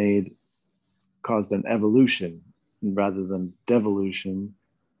 caused an evolution rather than devolution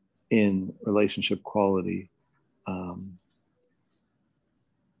in relationship quality.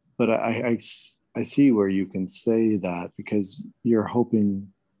 But I see where you can say that, because you're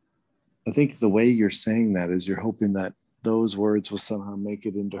hoping, I think the way you're saying that is you're hoping that those words will somehow make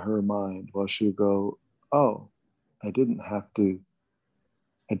it into her mind. Well, she'll go, oh, I didn't have to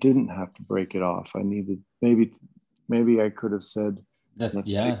break it off. I needed, maybe I could have said,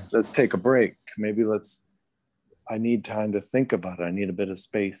 let's take a break. Maybe I need time to think about it. I need a bit of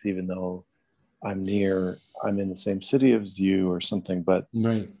space, even though I'm in the same city as you or something, but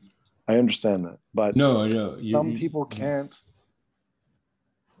right. I understand that. But no, some people can't.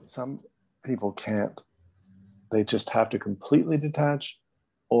 Some people can't. They just have to completely detach,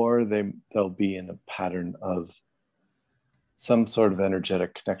 or they'll be in a pattern of some sort of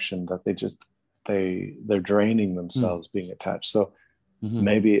energetic connection that they're draining themselves being attached. So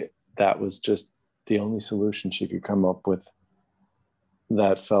maybe that was just the only solution she could come up with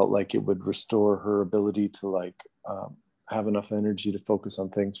that felt like it would restore her ability to have enough energy to focus on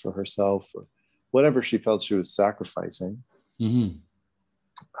things for herself or whatever she felt she was sacrificing.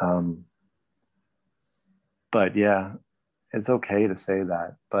 But yeah, it's okay to say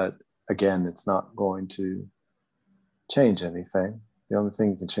that. But again, it's not going to change anything. The only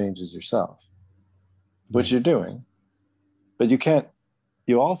thing you can change is yourself, which you're doing. But you can't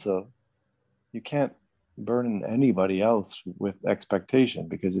burden anybody else with expectation,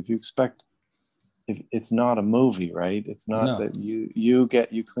 because if it's not a movie, right? It's not that you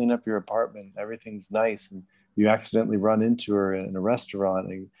clean up your apartment, everything's nice, and you accidentally run into her in a restaurant,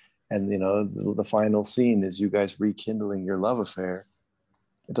 and the final scene is you guys rekindling your love affair.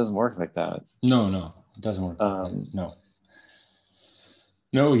 It doesn't work like that. No, it doesn't work like that.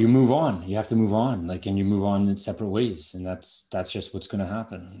 No, you move on. You have to move on, and you move on in separate ways, and that's just what's going to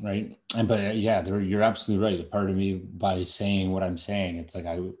happen, right? You're absolutely right. A part of me, by saying what I'm saying, it's like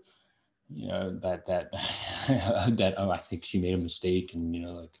that I think she made a mistake, and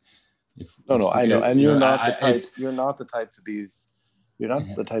I know, and you're not the type. You're not the type to be. You're not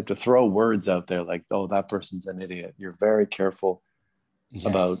the type to throw words out there like, "Oh, that person's an idiot." You're very careful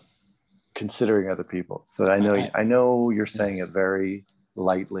about considering other people. So I know you're saying it very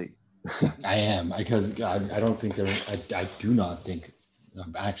lightly. I am, because I don't think I do not think.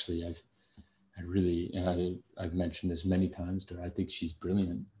 Actually, I've mentioned this many times to her. I think she's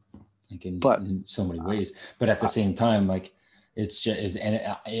brilliant, in so many ways. But at the same time, it's just,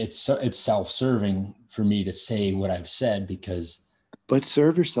 and it's self-serving for me to say what I've said, because. But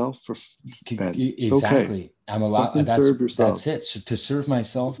serve yourself for exactly. Okay. I'm allowed. Serve yourself. That's it. So to serve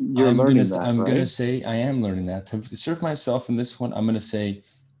myself, I'm gonna say I am learning that. To serve myself in this one, I'm gonna say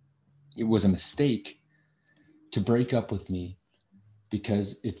it was a mistake to break up with me,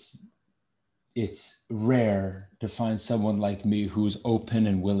 because it's rare to find someone like me who's open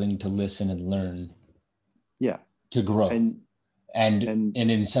and willing to listen and learn. Yeah. To grow. And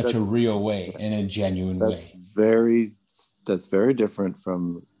in such a real way, in a genuine way. That's very different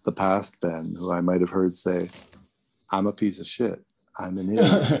from the past Ben, who I might have heard say, "I'm a piece of shit. I'm an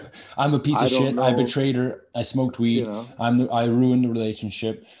idiot. I'm a piece of shit. I betrayed her. I smoked weed. I ruined the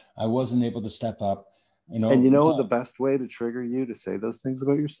relationship. I wasn't able to step up." And the best way to trigger you to say those things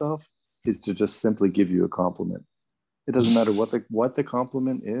about yourself is to just simply give you a compliment. It doesn't matter what the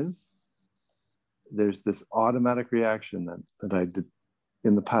compliment is. There's this automatic reaction that I did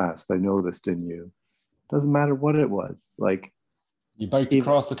in the past. I noticed in you. Doesn't matter what it was. You biked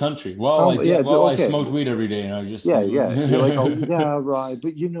across the country. Well, I smoked weed every day, and I just You're like, oh yeah, right.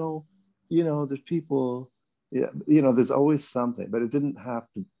 But there's people Yeah, you know, there's always something, but it didn't have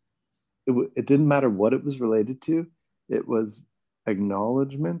to. It didn't matter what it was related to. It was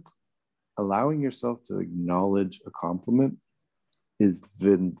acknowledgement. Allowing yourself to acknowledge a compliment has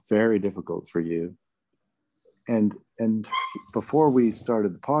been very difficult for you. And before we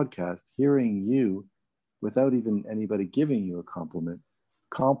started the podcast, hearing you without even anybody giving you a compliment,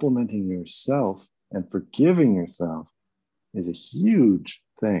 complimenting yourself and forgiving yourself is a huge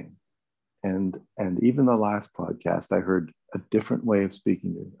thing. And even the last podcast, I heard a different way of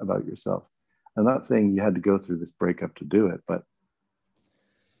speaking about yourself. I'm not saying you had to go through this breakup to do it, but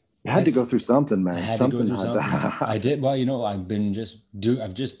you had to go through something, man. I had something to go through something. I did. Well, you know, I've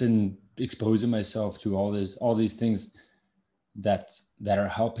just been exposing myself to all these things that are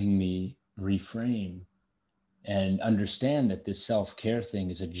helping me reframe and understand that this self-care thing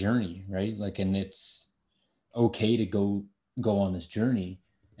is a journey, right? Like, and it's okay to go on this journey,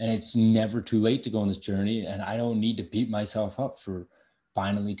 and it's never too late to go on this journey. And I don't need to beat myself up for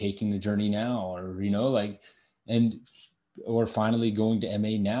finally taking the journey now, or, you know, like, or finally going to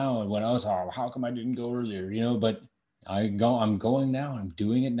MA now. And when I was, oh, how come I didn't go earlier, you know, but I'm going now, I'm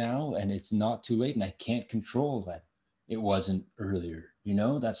doing it now, and it's not too late. And I can't control that it wasn't earlier, you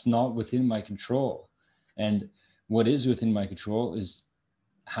know, that's not within my control. And what is within my control is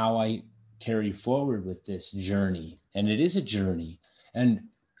how I carry forward with this journey. And it is a journey. And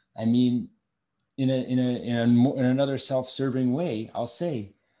I mean, in another self-serving way, I'll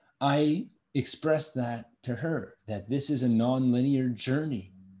say, I expressed that to her, that this is a non-linear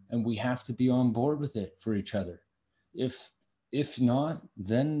journey and we have to be on board with it for each other. If not,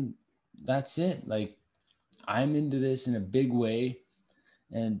 then that's it. Like, I'm into this in a big way.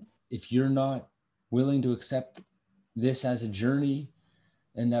 And if you're not willing to accept this as a journey,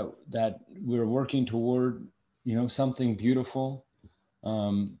 and that we're working toward, you know, something beautiful,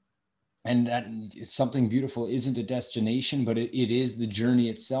 and that something beautiful isn't a destination, but it is the journey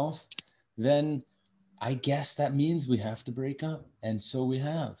itself, then I guess that means we have to break up. And so we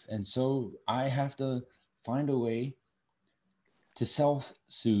have. And so I have to find a way to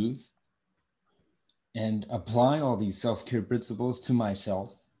self-soothe and apply all these self-care principles to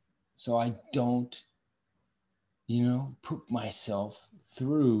myself, so I don't, you know, put myself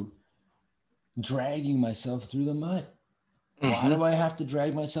through, dragging myself through the mud. Why do I have to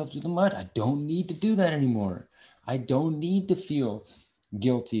drag myself through the mud? I don't need to do that anymore. I don't need to feel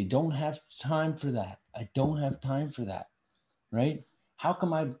guilty. Don't have time for that. I don't have time for that, right? How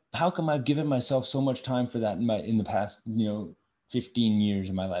come I've given myself so much time for that in the past, you know, 15 years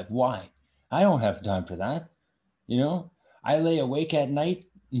of my life? Why? I don't have time for that. You know, I lay awake at night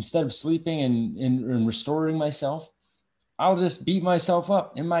instead of sleeping and restoring myself. I'll just beat myself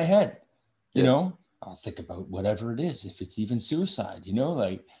up in my head, you know. I'll think about whatever it is, if it's even suicide, you know,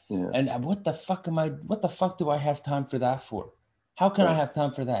 like, and what the fuck do I have time for that for? How can I have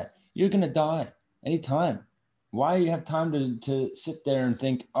time for that? You're going to die anytime. Why do you have time to sit there and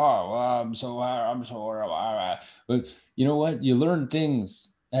think, oh, well, I'm so, but you know what? You learn things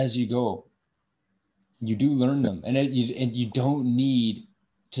as you go. You do learn them, and you don't need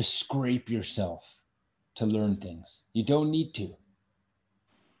to scrape yourself to learn things. You don't need to.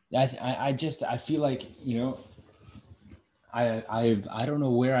 I feel like, you know, I don't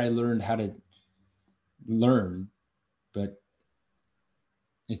know where I learned how to learn, but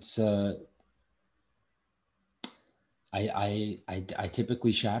it's I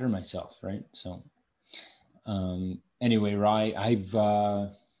typically shatter myself, right? So anyway, Rye, I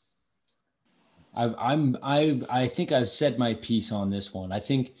think I've said my piece on this one. I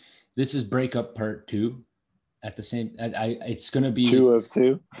think this is breakup part 2. At the same, it's going to be 2 of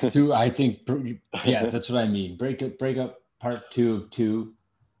 2. 2. I think, yeah, that's what I mean. Breakup part 2 of 2.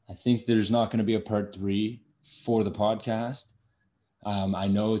 I think there's not going to be a part 3 for the podcast. I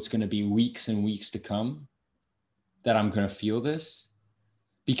know it's going to be weeks and weeks to come that I'm going to feel this,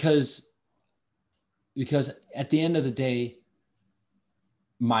 because at the end of the day,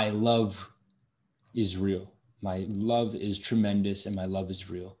 my love is real. My love is tremendous, and my love is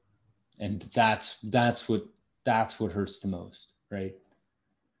real. And that's what hurts the most. Right.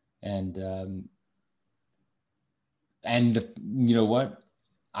 And you know what?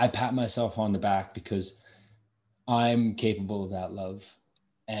 I pat myself on the back because I'm capable of that love.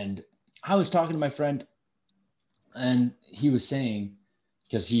 And I was talking to my friend, and he was saying,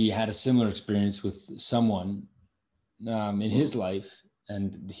 because he had a similar experience with someone in his life,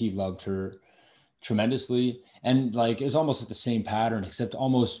 and he loved her tremendously, and like it was almost like the same pattern, except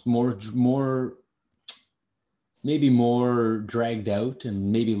almost more maybe more dragged out,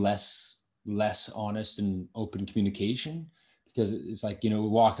 and maybe less honest and open communication, because it's like, you know, we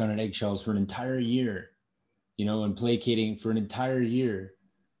walk on eggshells for an entire year, you know, and placating for an entire year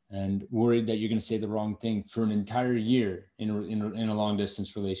and worried that you're going to say the wrong thing for an entire year in a long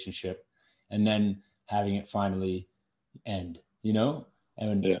distance relationship, and then having it finally end, you know,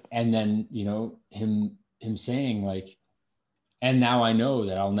 and then, you know, him saying like, and now I know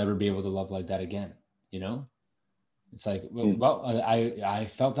that I'll never be able to love like that again. You know, it's like, well, I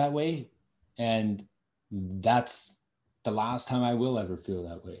felt that way, and that's the last time I will ever feel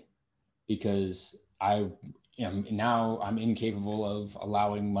that way, because I'm incapable of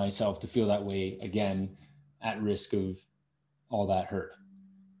allowing myself to feel that way again, at risk of all that hurt,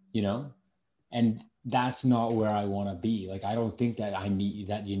 you know? And that's not where I want to be. Like, I don't think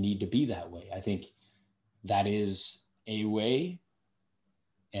that you need to be that way. I think that is a way,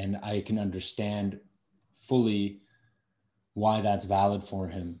 and I can understand fully why that's valid for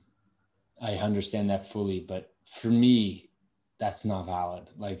him. I understand that fully, but for me, that's not valid.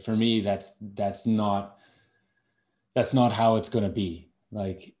 Like, for me, that's not how it's going to be.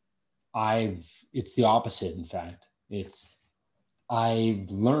 Like, it's the opposite. In fact, I've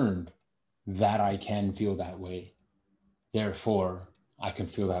learned that I can feel that way. Therefore, I can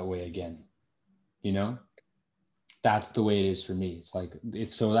feel that way again. You know, that's the way it is for me. It's like,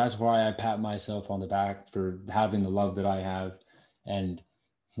 so that's why I pat myself on the back for having the love that I have, and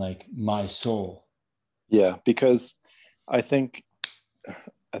like my soul. Yeah, because I think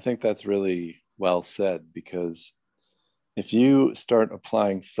that's really well said, because if you start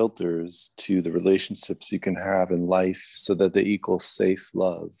applying filters to the relationships you can have in life so that they equal safe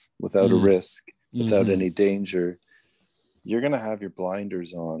love without a risk, without any danger, you're going to have your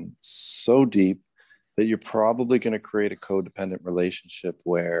blinders on so deep that you're probably going to create a codependent relationship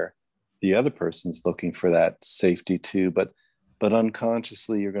where the other person's looking for that safety too, but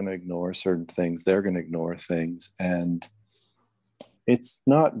unconsciously you're going to ignore certain things, they're going to ignore things, and it's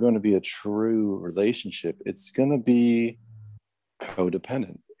not going to be a true relationship. It's going to be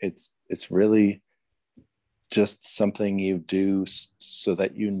codependent. It's really just something you do so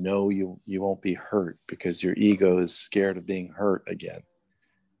that you know you won't be hurt, because your ego is scared of being hurt again.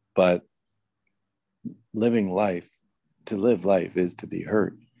 But to live life is to be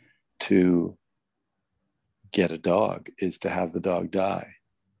hurt. To get a dog is to have the dog die.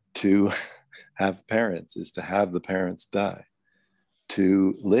 To have parents is to have the parents die.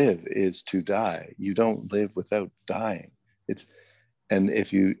 To live is to die. You don't live without dying. And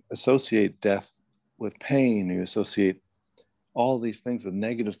if you associate death with pain, you associate all these things with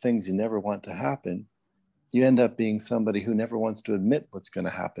negative things you never want to happen, you end up being somebody who never wants to admit what's going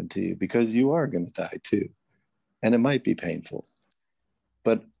to happen to you, because you are going to die too. And it might be painful.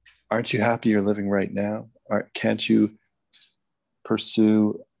 But aren't you happy you're living right now? Can't you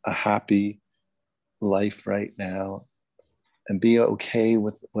pursue a happy life right now and be okay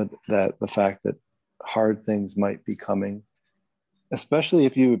with the fact that hard things might be coming, especially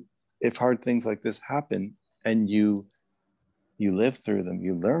if hard things like this happen and you live through them,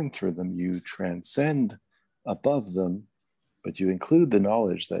 you learn through them, you transcend above them, but you include the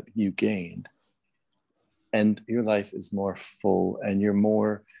knowledge that you gained, and your life is more full, and you're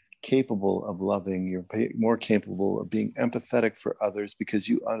more capable of loving, you're more capable of being empathetic for others because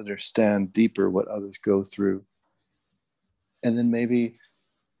you understand deeper what others go through. And then maybe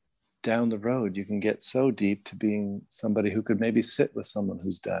down the road, you can get so deep to being somebody who could maybe sit with someone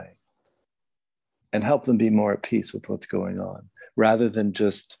who's dying and help them be more at peace with what's going on, rather than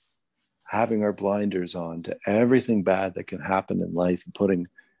just having our blinders on to everything bad that can happen in life and putting,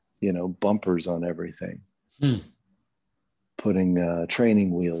 bumpers on everything. Putting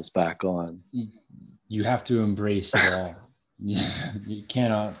training wheels back on. You have to embrace it all. You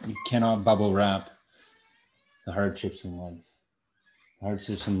cannot bubble wrap the hardships in life.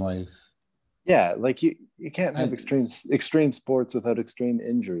 Yeah, like you can't have extreme sports without extreme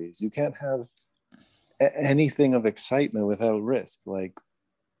injuries. You can't have anything of excitement without risk. Like,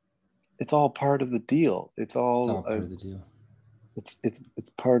 it's all part of the deal. It's all part of the deal. It's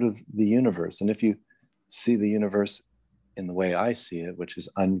part of the universe. And if you see the universe in the way I see it, which is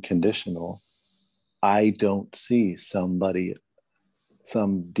unconditional, I don't see some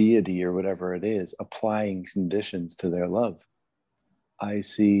deity or whatever it is applying conditions to their love. I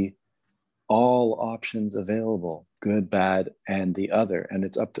see all options available, good, bad, and the other. And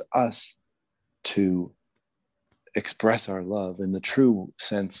it's up to us to express our love in the true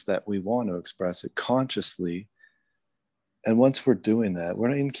sense that we want to express it consciously. And once we're doing that,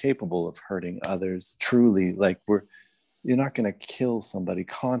 we're incapable of hurting others truly. Like, you're not going to kill somebody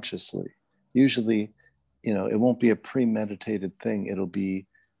consciously. Usually, it won't be a premeditated thing. It'll be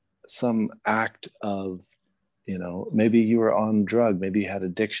some act of, maybe you were on drug, maybe you had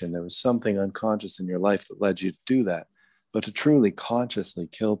addiction. There was something unconscious in your life that led you to do that. But to truly consciously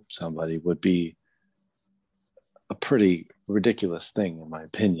kill somebody would be a pretty ridiculous thing, in my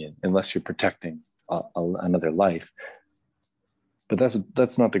opinion, unless you're protecting another life. But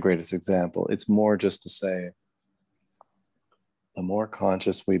that's not the greatest example. It's more just to say, the more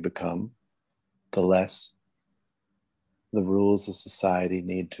conscious we become, the less the rules of society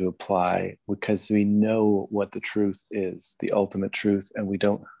need to apply, because we know what the truth is, the ultimate truth, and we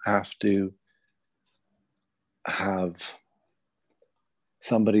don't have to have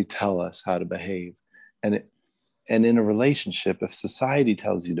somebody tell us how to behave. And in a relationship, if society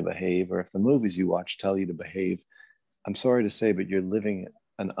tells you to behave, or if the movies you watch tell you to behave, I'm sorry to say, but you're living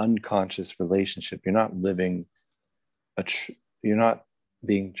an unconscious relationship. You're not living you're not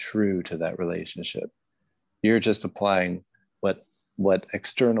being true to that relationship. You're just applying what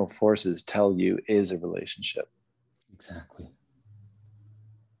external forces tell you is a relationship. Exactly.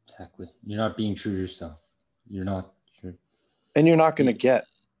 You're not being true to yourself. You're not true. And you're not going to get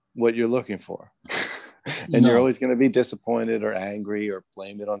what you're looking for. And you're always going to be disappointed or angry or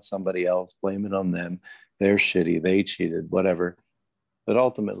blame it on somebody else, blame it on them. They're shitty, they cheated, whatever. But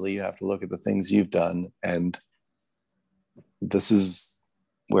ultimately, you have to look at the things you've done. And this is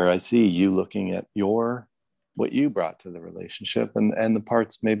where I see you looking at what you brought to the relationship, and the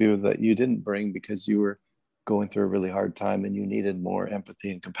parts maybe that you didn't bring because you were going through a really hard time and you needed more empathy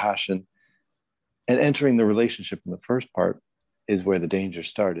and compassion. And entering the relationship in the first part is where the danger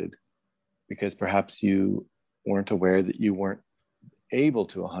started, because perhaps you weren't aware that you weren't able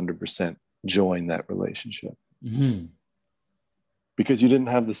to 100% join that relationship. Mm-hmm. Because you didn't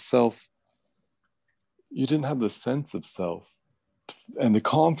have the sense of self and the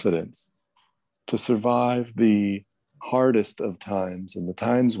confidence to survive the hardest of times, and the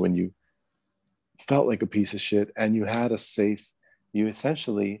times when you felt like a piece of shit, and you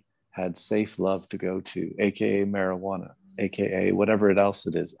essentially had safe love to go to, aka marijuana, aka whatever else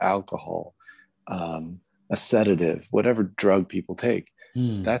it is, alcohol, a sedative, whatever drug people take.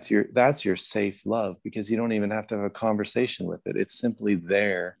 That's your safe love, because you don't even have to have a conversation with it. It's simply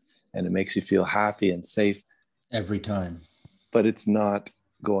there, and it makes you feel happy and safe every time. But it's not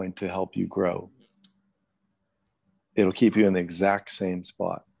going to help you grow. It'll keep you in the exact same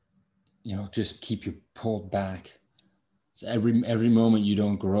spot. Just keep you pulled back. So every moment you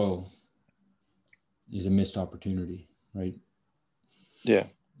don't grow is a missed opportunity, right? Yeah.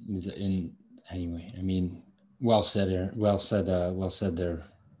 Anyway, I mean, well said there,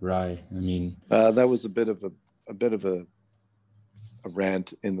 Rai. I mean, that was a bit of a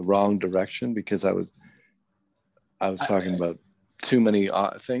rant in the wrong direction, because I was talking about too many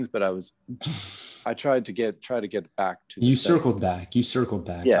things, but I tried to get back to. You circled back.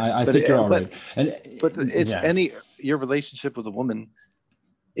 Yeah, I think you're all right. But your relationship with a woman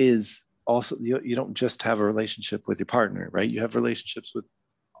is also, you don't just have a relationship with your partner, right? You have relationships with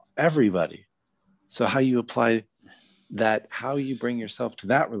everybody. So how you apply that, how you bring yourself to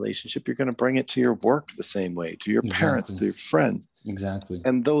that relationship, you're going to bring it to your work the same way, to your parents, to your friends. Exactly.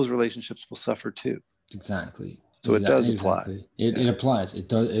 And those relationships will suffer too. Exactly. So it does apply. It applies. It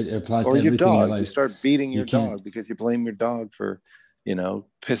does. It applies or to your everything dog. in life. You start beating your dog because you blame your dog for,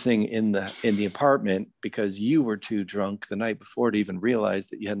 pissing in the apartment because you were too drunk the night before to even realize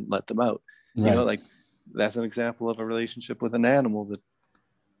that you hadn't let them out. Right. That's an example of a relationship with an animal that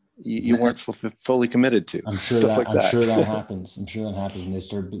you weren't fully committed to. I'm sure that happens. I'm sure that happens, and they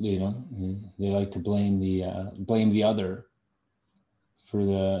start, they like to blame the other for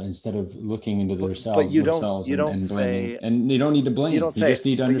instead of looking into themselves. But you don't say, and you don't need to blame. You just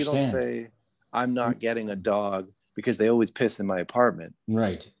need to understand. You don't say, I'm not getting a dog because they always piss in my apartment.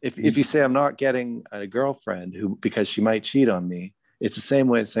 Right. If you say I'm not getting a girlfriend because she might cheat on me, it's the same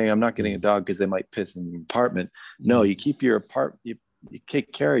way as saying I'm not getting a dog because they might piss in the apartment. No, you keep your you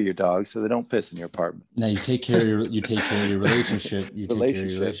take care of your dog so they don't piss in your apartment. Now you take care of your relationship. You take care of your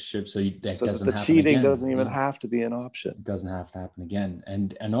relationship so that doesn't happen. The cheating doesn't even have to be an option. It doesn't have to happen again.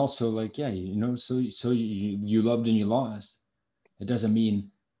 And also, so you loved and you lost. It doesn't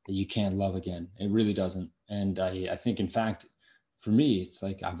mean that you can't love again. It really doesn't. And I think, in fact, for me, it's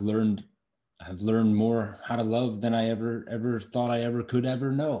like I've learned more how to love than I ever thought I ever could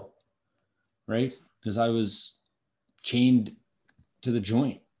ever know. Right? Because I was chained to the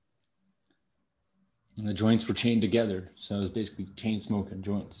joint, and the joints were chained together, so I was basically chain smoking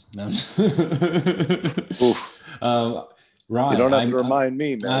joints. Ryan, you don't have to remind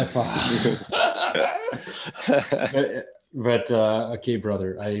me, man. But okay,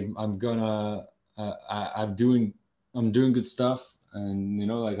 brother, I'm doing good stuff, and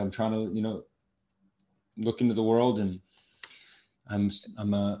I'm trying to look into the world, and I'm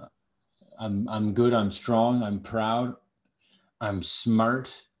good. I'm strong. I'm proud. I'm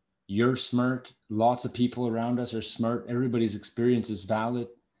smart. You're smart. Lots of people around us are smart. Everybody's experience is valid.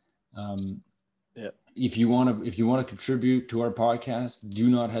 If you want to contribute to our podcast, do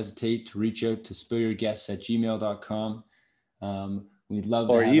not hesitate to reach out to spillyourguests@gmail.com. We'd love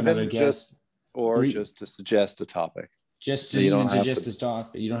to have another guest. Just to suggest a topic. Just to even suggest a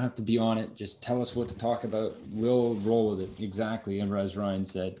topic. You don't have to be on it. Just tell us what to talk about. We'll roll with it. Exactly. And as Ryan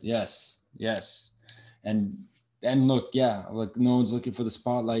said, yes. And look, like no one's looking for the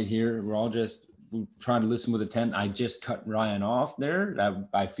spotlight here. We're all just trying to listen with intent. I just cut Ryan off there. That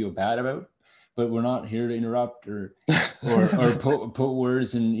I feel bad about. But we're not here to interrupt or put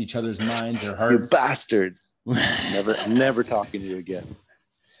words in each other's minds or hearts. You bastard! never talking to you again.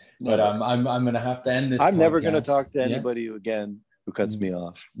 But I'm gonna have to end this. I'm never gonna talk to anybody again who cuts me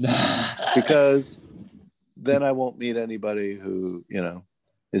off, because then I won't meet anybody who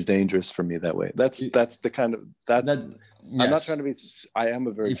is dangerous for me that way. That's the kind of yes. I'm not trying to be. I am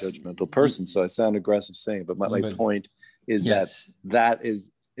a very judgmental person, so I sound aggressive saying it. But my point is that is.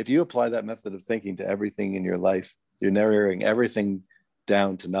 If you apply that method of thinking to everything in your life, you're narrowing everything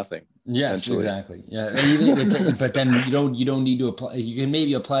down to nothing. Yes, exactly. Yeah, but then you don't need to apply. You can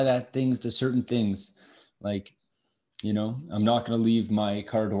maybe apply that things to certain things, like I'm not going to leave my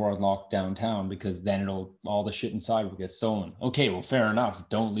car door unlocked downtown because then all the shit inside will get stolen. Okay, well, fair enough.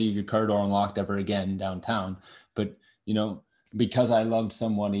 Don't leave your car door unlocked ever again downtown. But because I loved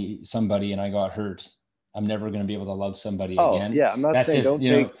somebody and I got hurt, I'm never going to be able to love somebody again. Yeah, I'm not saying don't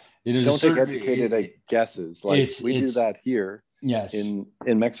take educated guesses. Like we do that here. Yes. In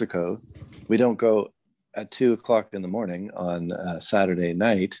Mexico, we don't go at 2:00 in the morning on Saturday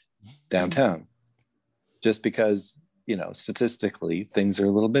night downtown, just because statistically things are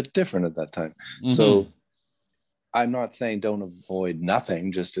a little bit different at that time. Mm-hmm. So I'm not saying don't avoid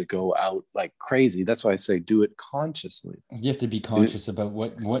nothing just to go out like crazy. That's why I say do it consciously. You have to be conscious about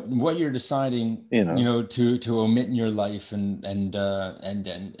what you're deciding, to omit in your life and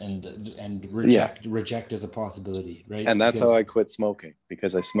reject as a possibility, right? And that's how I quit smoking,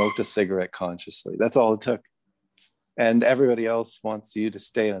 because I smoked a cigarette consciously. That's all it took. And everybody else wants you to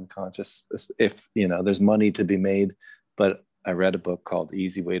stay unconscious if there's money to be made. But I read a book called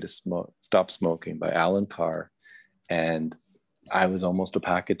Easy Way to Stop Smoking by Alan Carr. And I was almost a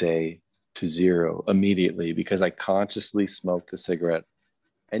pack a day to zero immediately because I consciously smoked a cigarette.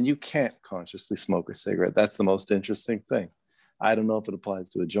 And you can't consciously smoke a cigarette. That's the most interesting thing. I don't know if it applies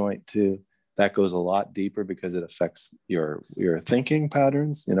to a joint too. That goes a lot deeper because it affects your thinking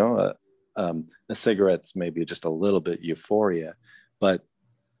patterns. A cigarette's maybe just a little bit euphoria, but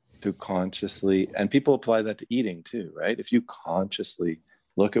to consciously, and people apply that to eating too, right? If you consciously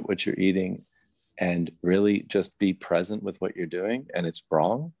look at what you're eating and really just be present with what you're doing, and it's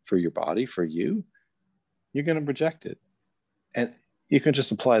wrong for your body, for you, you're going to reject it. And you can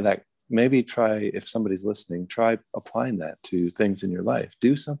just apply that. Maybe try, if somebody's listening, try applying that to things in your life.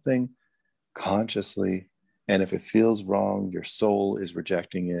 Do something consciously. And if it feels wrong, your soul is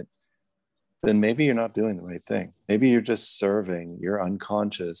rejecting it, then maybe you're not doing the right thing. Maybe you're just serving your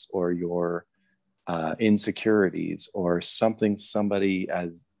unconscious or your insecurities or something somebody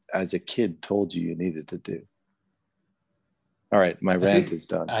as a kid told you needed to do. All right, my rant is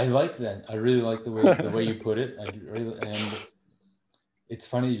done. I like that. I really like the way you put it. And it's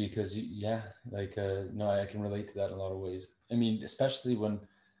funny because I can relate to that in a lot of ways. I mean, especially when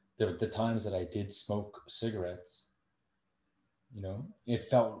the times that I did smoke cigarettes, it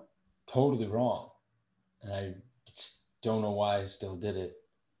felt totally wrong, and I just don't know why I still did it.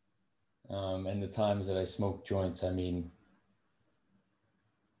 And the times that I smoked joints, I mean,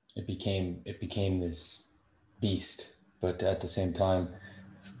 it became this beast. But at the same time,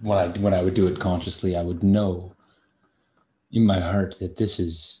 when I would do it consciously, I would know in my heart that this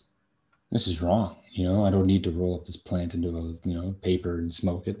is wrong. I don't need to roll up this plant into a paper and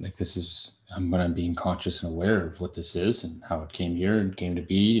smoke it. Like this is when I'm being conscious and aware of what this is and how it came here and came to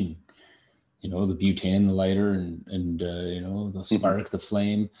be, and the butane, the lighter, and the spark, the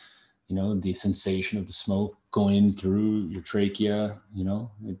flame, the sensation of the smoke going through your trachea,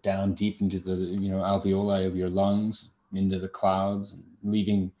 down deep into the alveoli of your lungs, into the clouds,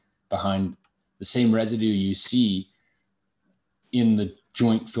 leaving behind the same residue you see in the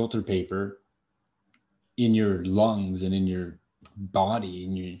joint filter paper in your lungs and in your body,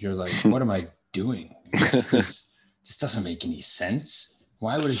 and you're like, what am I doing? This doesn't make any sense.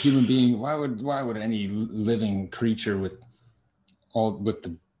 Why would a human being, why would any living creature with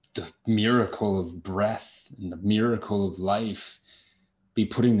the miracle of breath and the miracle of life be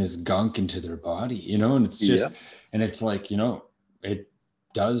putting this gunk into their body, you know, and it's just, and it's like, you know, it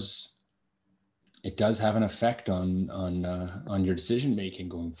does have an effect on your decision making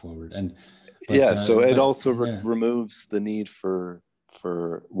going forward. And so it also removes the need for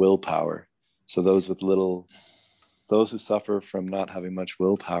willpower. So those who suffer from not having much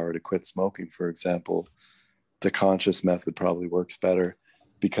willpower to quit smoking, for example, the conscious method probably works better,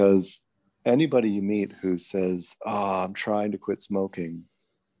 because anybody you meet who says, "Oh, I'm trying to quit smoking,"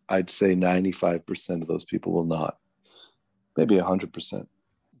 I'd say 95% of those people will not, maybe 100%,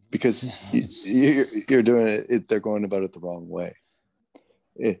 because you're doing it. They're going about it the wrong way.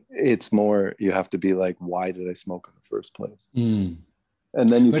 It's more, you have to be like, why did I smoke in the first place? And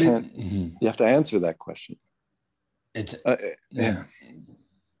then you have to answer that question. It's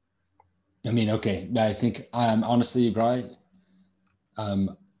I mean, okay. I think honestly, Brian,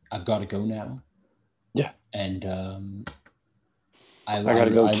 I've got to go now. Yeah. And I got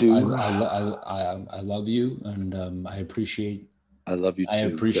to go too. I love you, and I appreciate. I love you too. I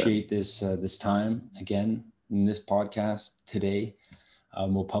appreciate this time again in this podcast today.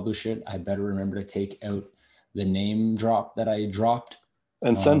 We'll publish it. I better remember to take out the name drop that I dropped.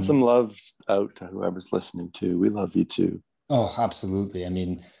 And send some love out to whoever's listening too. We love you too. Oh, absolutely. I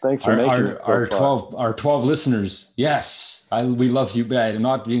mean, thanks for making it so far. Our 12 listeners. Yes. We love you, but I'm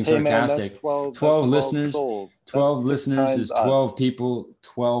not being sarcastic. Man, that's 12 listeners. Souls. 12 listeners is 12 people,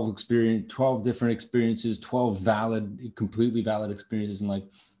 12 different experiences, 12 completely valid experiences. And like,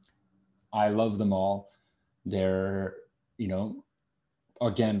 I love them all. They're, you know,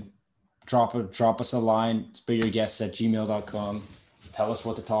 again, drop us a line, spityourguests@gmail.com. Tell us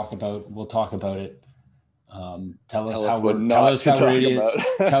what to talk about. We'll talk about it. Tell us what not to talk about.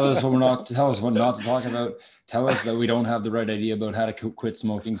 Tell us what not to talk about. Tell us that we don't have the right idea about how to quit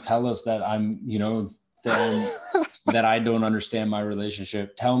smoking. Tell us that that I don't understand my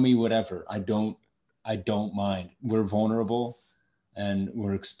relationship. Tell me whatever. I don't mind. We're vulnerable and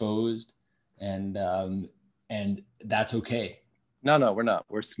we're exposed, and that's okay. No, we're not.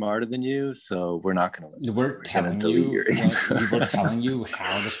 We're smarter than you, so we're not going to listen. We're telling you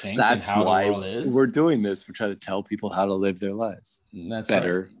how to think. That's and how why the world is. We're doing this. We're trying to tell people how to live their lives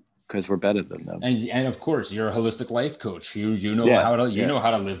better, because we're better than them. And of course, you're a holistic life coach. You know how to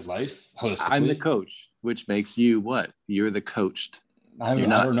live life holistically. I'm the coach, which makes you what? You're the coached. I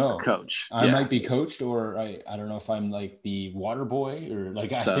don't know. Coach. I might be coached, or I don't know if I'm like the water boy, or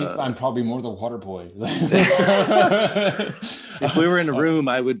like I think I'm probably more the water boy. If we were in a room,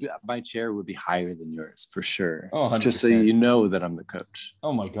 my chair would be higher than yours for sure. Oh, 100%. Just so you know that I'm the coach.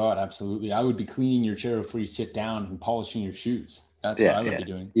 Oh my God, absolutely. I would be cleaning your chair before you sit down and polishing your shoes. That's what I would be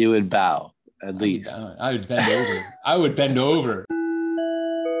doing. You would bow at least. I would bend over. I would bend over.